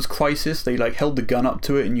 it was Crysis. They like held the gun up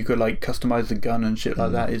to it and you could like customize the gun and shit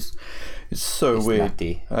like that. It's so weird.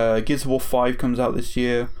 Gears of War 5 comes out this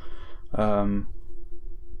year.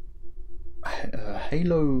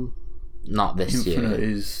 Halo not this Infinite year.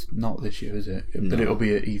 Is not this year, is it? No. But it'll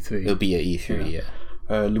be at E3. It'll be at E3, yeah.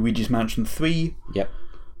 Luigi's Mansion 3. Yep.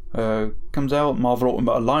 Comes out. Marvel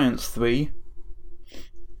Ultimate Alliance 3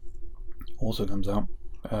 also comes out.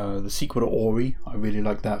 The sequel to Ori, I really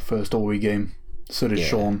like that first Ori game. So did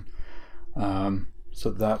Sean.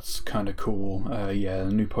 So that's kind of cool. The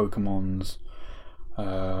new Pokemons.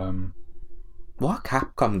 What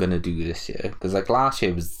Capcom gonna do this year? Because like last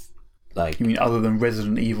year was like. You mean other than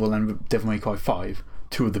Resident Evil and Devil May Cry 5,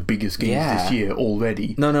 two of the biggest games this year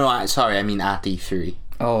already? No. Sorry, I mean at E3.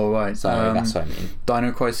 Oh right. Sorry, that's what I mean.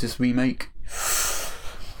 Dino Crisis remake.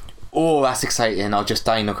 Oh, that's exciting. Or just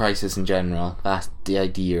Dino Crisis in general. That's the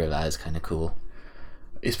idea of that is kind of cool.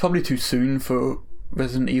 It's probably too soon for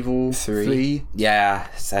Resident Evil 3. Yeah,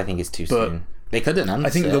 I think it's too soon. They could announce it. I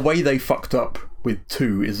think the way they fucked up with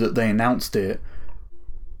 2 is that they announced it,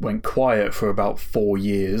 went quiet for about 4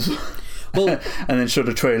 years, well, and then showed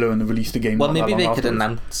a trailer and released a game. Well, maybe they could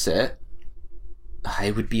announce it.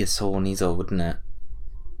 It would be a Sony's, though, wouldn't it?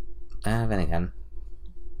 Then again.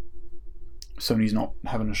 Sony's not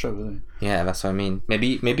having a show, are they? Yeah, that's what I mean.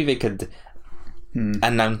 Maybe they could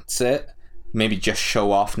announce it. Maybe just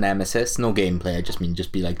show off Nemesis. No gameplay. I just mean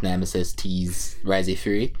just be like Nemesis tease Resi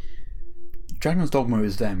 3. Dragon's Dogma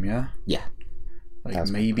is them, yeah. Yeah. Like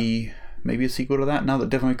that's maybe a sequel to that now that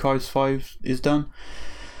Devil May Cry 5 is done.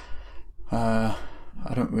 I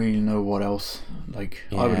don't really know what else. Like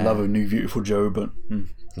I would love a new Beautiful Joe, but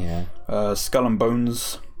Skull and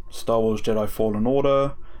Bones, Star Wars Jedi Fallen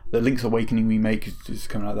Order. The Link's Awakening remake is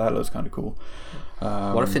coming out. That looks kind of cool.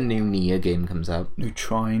 What if a new Nier game comes out? New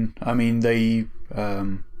Trine. I mean, they.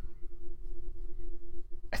 I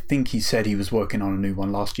think he said he was working on a new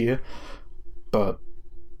one last year, but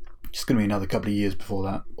it's going to be another couple of years before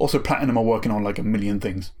that. Also, Platinum are working on like a million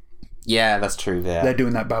things. Yeah, that's true. They're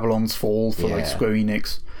doing that Babylon's Fall for like Square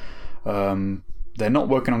Enix. They're not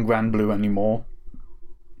working on Grand Blue anymore,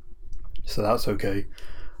 so that's okay.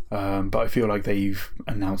 But I feel like they've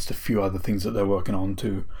announced a few other things that they're working on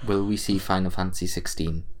too. Will we see Final Fantasy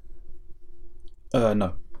 16?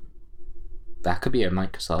 No. That could be a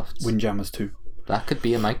Microsoft. Windjammers 2. That could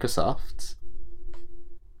be a Microsoft.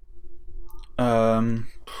 That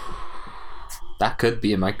could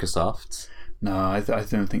be a Microsoft. No, I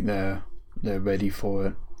don't think they're ready for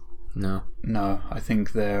it. No, I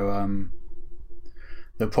think they'll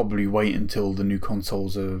probably wait until the new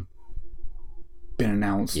consoles are been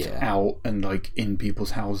announced out and like in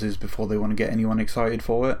people's houses before they want to get anyone excited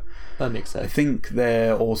for it. That makes sense. I think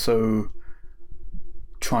they're also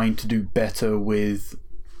trying to do better with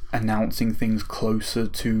announcing things closer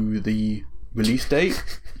to the release date.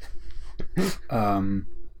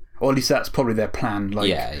 Or at least that's probably their plan.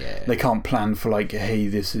 Like, they can't plan for like, hey,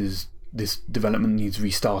 this development needs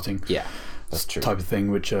restarting. Yeah, that's true. Type of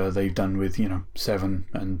thing, which they've done with 7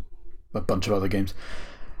 and a bunch of other games.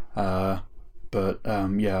 I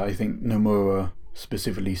think Nomura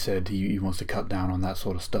specifically said he wants to cut down on that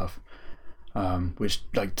sort of stuff, which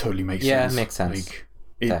like totally makes sense. Yeah, makes sense. Like,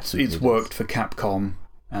 it's worked for Capcom,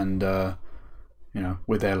 and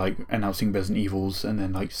with their like announcing Resident Evils, and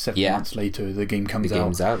then like 7 months later the game comes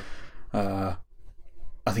out. I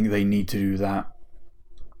think they need to do that.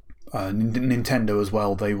 Nintendo as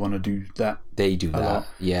well, they want to do that. They do that lot.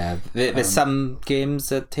 Yeah, there's some games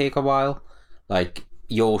that take a while, like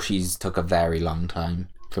Yoshi's took a very long time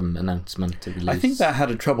from announcement to release. I think that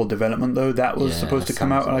had a troubled development though. That was supposed to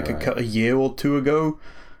come out like a year or two ago,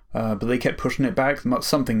 but they kept pushing it back.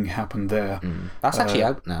 Something happened there. That's actually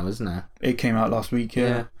out now, isn't it? It came out last week.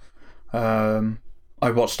 Yeah. I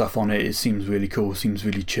watched stuff on it. It seems really cool. Seems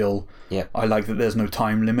really chill. Yeah. I like that there's no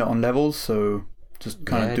time limit on levels, so just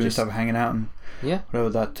kind of doing stuff, hanging out, and whatever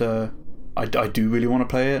that. I do really want to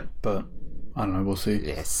play it, but I don't know. We'll see.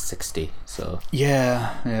 Yeah, it's 60. So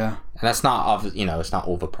yeah. And that's not it's not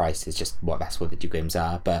overpriced. It's just that's what video games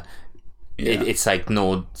are. But it's like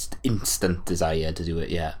no instant desire to do it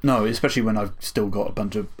yet. No, especially when I've still got a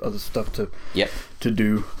bunch of other stuff to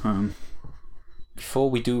do. Before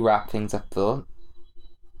we do wrap things up though,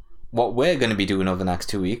 what we're going to be doing over the next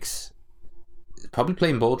 2 weeks is probably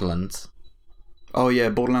playing Borderlands. Oh yeah,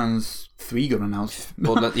 Borderlands 3 got announced.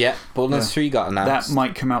 Borderlands 3 got announced. That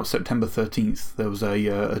might come out September 13th. There was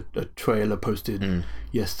a trailer posted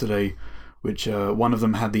yesterday, which one of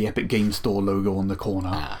them had the Epic Game Store logo on the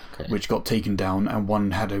corner, which got taken down, and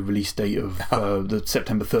one had a release date of the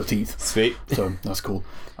September 13th. Sweet. So that's cool.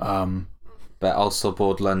 But also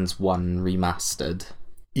Borderlands 1 remastered.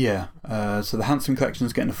 Yeah, so the Handsome Collection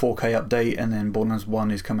is getting a 4K update, and then Borderlands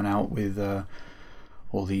 1 is coming out with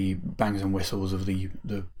all the bangs and whistles of the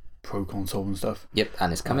Pro Console and stuff. Yep,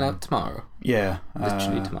 and it's coming out tomorrow. Yeah.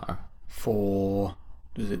 Literally tomorrow. For,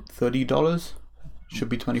 is it $30? Should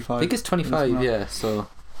be $25. I think it's $25, yeah, so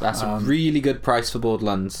that's a really good price for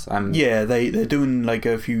Borderlands. Yeah, they're doing like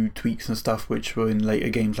a few tweaks and stuff, which were in later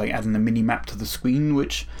games, like adding a mini-map to the screen,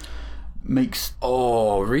 which makes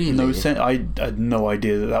really no sense. I had no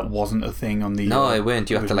idea that wasn't a thing on the it weren't.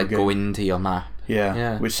 You have to like go into your map,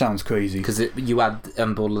 which sounds crazy, because you had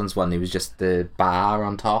Borderlands 1, it was just the bar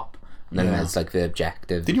on top, and then there's like the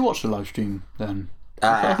objective. Did you watch the live stream then?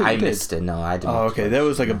 I missed it. No, I didn't. Oh, okay. There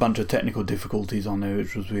was like a bunch of technical difficulties on there,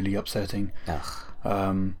 which was really upsetting.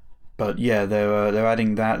 But yeah, they're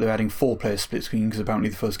adding that. They're adding 4-player split screen, because apparently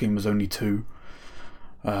the first game was only 2.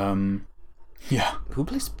 Yeah. Who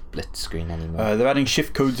plays split screen anymore? They're adding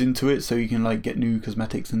shift codes into it, so you can like get new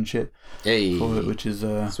cosmetics and shit for it, which is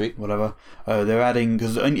sweet. Whatever. They're adding,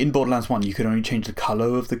 because in Borderlands 1 you could only change the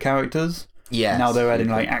colour of the characters. Yeah. Now they're adding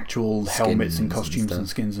like actual helmets and costumes and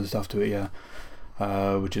skins and stuff to it. Yeah.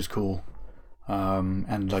 Which is cool.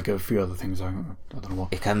 And like a few other things. I don't know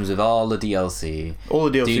what. It comes with all the DLC.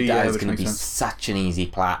 All the DLC. Dude, that is going to be sense. such an easy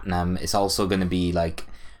platinum. It's also going to be like,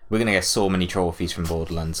 we're going to get so many trophies from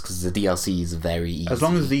Borderlands, because the DLC is very easy. As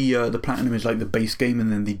long as the platinum is like the base game,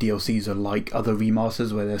 and then the DLCs are like other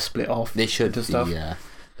remasters where they're split off. They should be, stuff. yeah.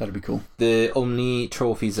 That'd be cool. The only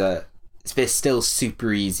trophies that they're still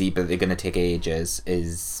super easy, but they're going to take ages,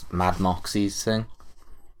 is Mad Moxie's thing,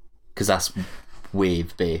 because that's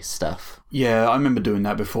wave-based stuff. Yeah, I remember doing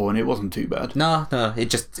that before, and it wasn't too bad. No,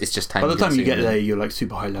 it's just time. By the time you get there, you're like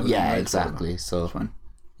super high level. Yeah, exactly. So it's fine.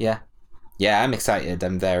 Yeah, I'm excited.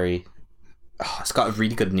 I'm very. It's got a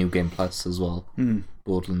really good New Game Plus as well.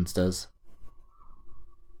 Borderlands does.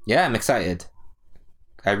 Yeah, I'm excited.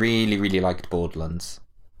 I really, really liked Borderlands.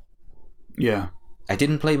 Yeah. I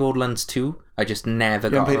didn't play Borderlands 2. I just never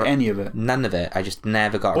got. You haven't played any of it? None of it. I just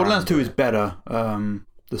never got. Borderlands 2 is better.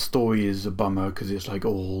 The story is a bummer, because it's like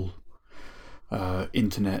all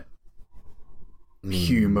internet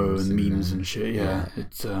humor and memes and shit. Yeah.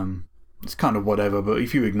 It's kind of whatever, but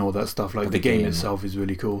if you ignore that stuff, like the game itself is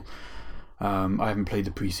really cool. I haven't played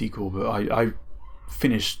the pre-sequel, but I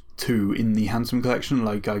finished 2 in the Handsome Collection.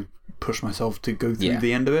 Like, I pushed myself to go through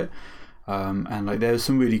the end of it, and like there's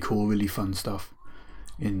some really cool, really fun stuff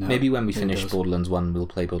in maybe when we finish Borderlands 1, we'll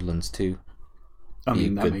play Borderlands 2. I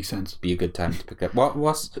mean, that makes sense. Be a good time to pick up.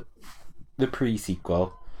 What's the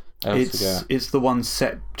pre-sequel? It's the one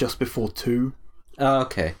set just before 2. Oh,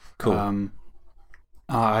 okay, cool.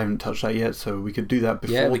 I haven't touched that yet, so we could do that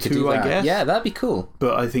before 2, I guess. Yeah, that'd be cool.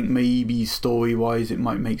 But I think maybe story-wise it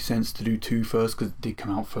might make sense to do 2 first, because it did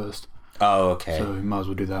come out first. Oh, okay. So we might as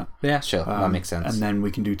well do that. Yeah, sure. That makes sense. And then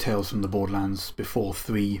we can do Tales from the Borderlands before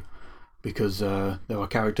 3, because there are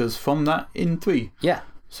characters from that in 3. Yeah.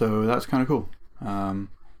 So that's kind of cool. And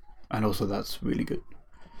also that's really good.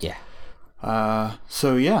 Yeah.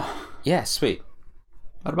 So yeah. Yeah, sweet.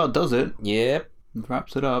 That about does it. Yep.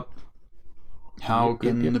 Wraps it up. How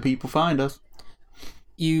can the people find us?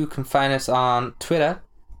 You can find us on Twitter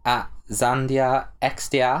at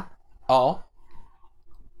ZandiaXDR or...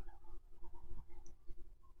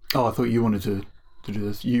 Oh, I thought you wanted to do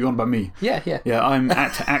this. You on about me? Yeah. Yeah, I'm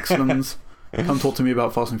at Axlums. Come talk to me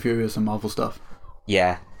about Fast and Furious and Marvel stuff.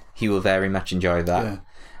 Yeah, he will very much enjoy that.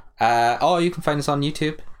 Yeah. Or you can find us on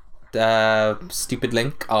YouTube. Stupid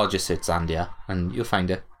link, or just search Zandia and you'll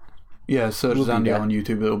find it. Yeah, search Zandia on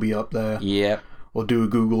YouTube, it'll be up there. Yep. Or do a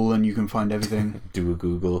Google and you can find everything. Do a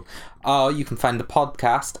Google. Or you can find the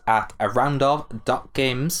podcast at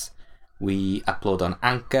aroundof.games. We upload on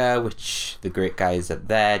Anchor, which the great guys at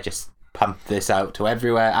there just pump this out to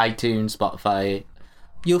everywhere. iTunes, Spotify.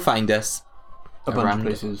 You'll find us. A bunch of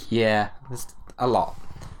places. Yeah, there's a lot.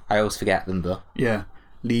 I always forget them though. Yeah.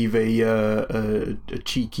 Leave a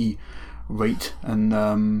cheeky rate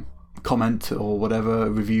and comment or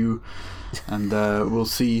whatever, review, and we'll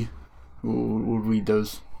see. We'll read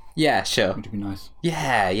those. Yeah, sure. Would be nice.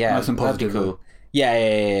 Yeah. Nice and positive. That'd be cool.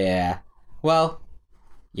 Yeah. Well,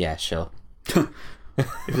 yeah, sure. If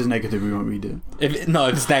it's negative, we won't read it. If it's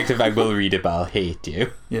negative, I will read it, but I'll hate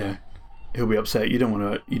you. Yeah, he'll be upset. You don't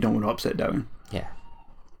want to upset Darren. Yeah,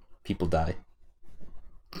 people die.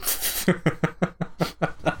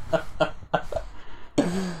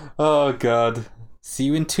 Oh God! See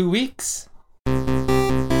you in 2 weeks.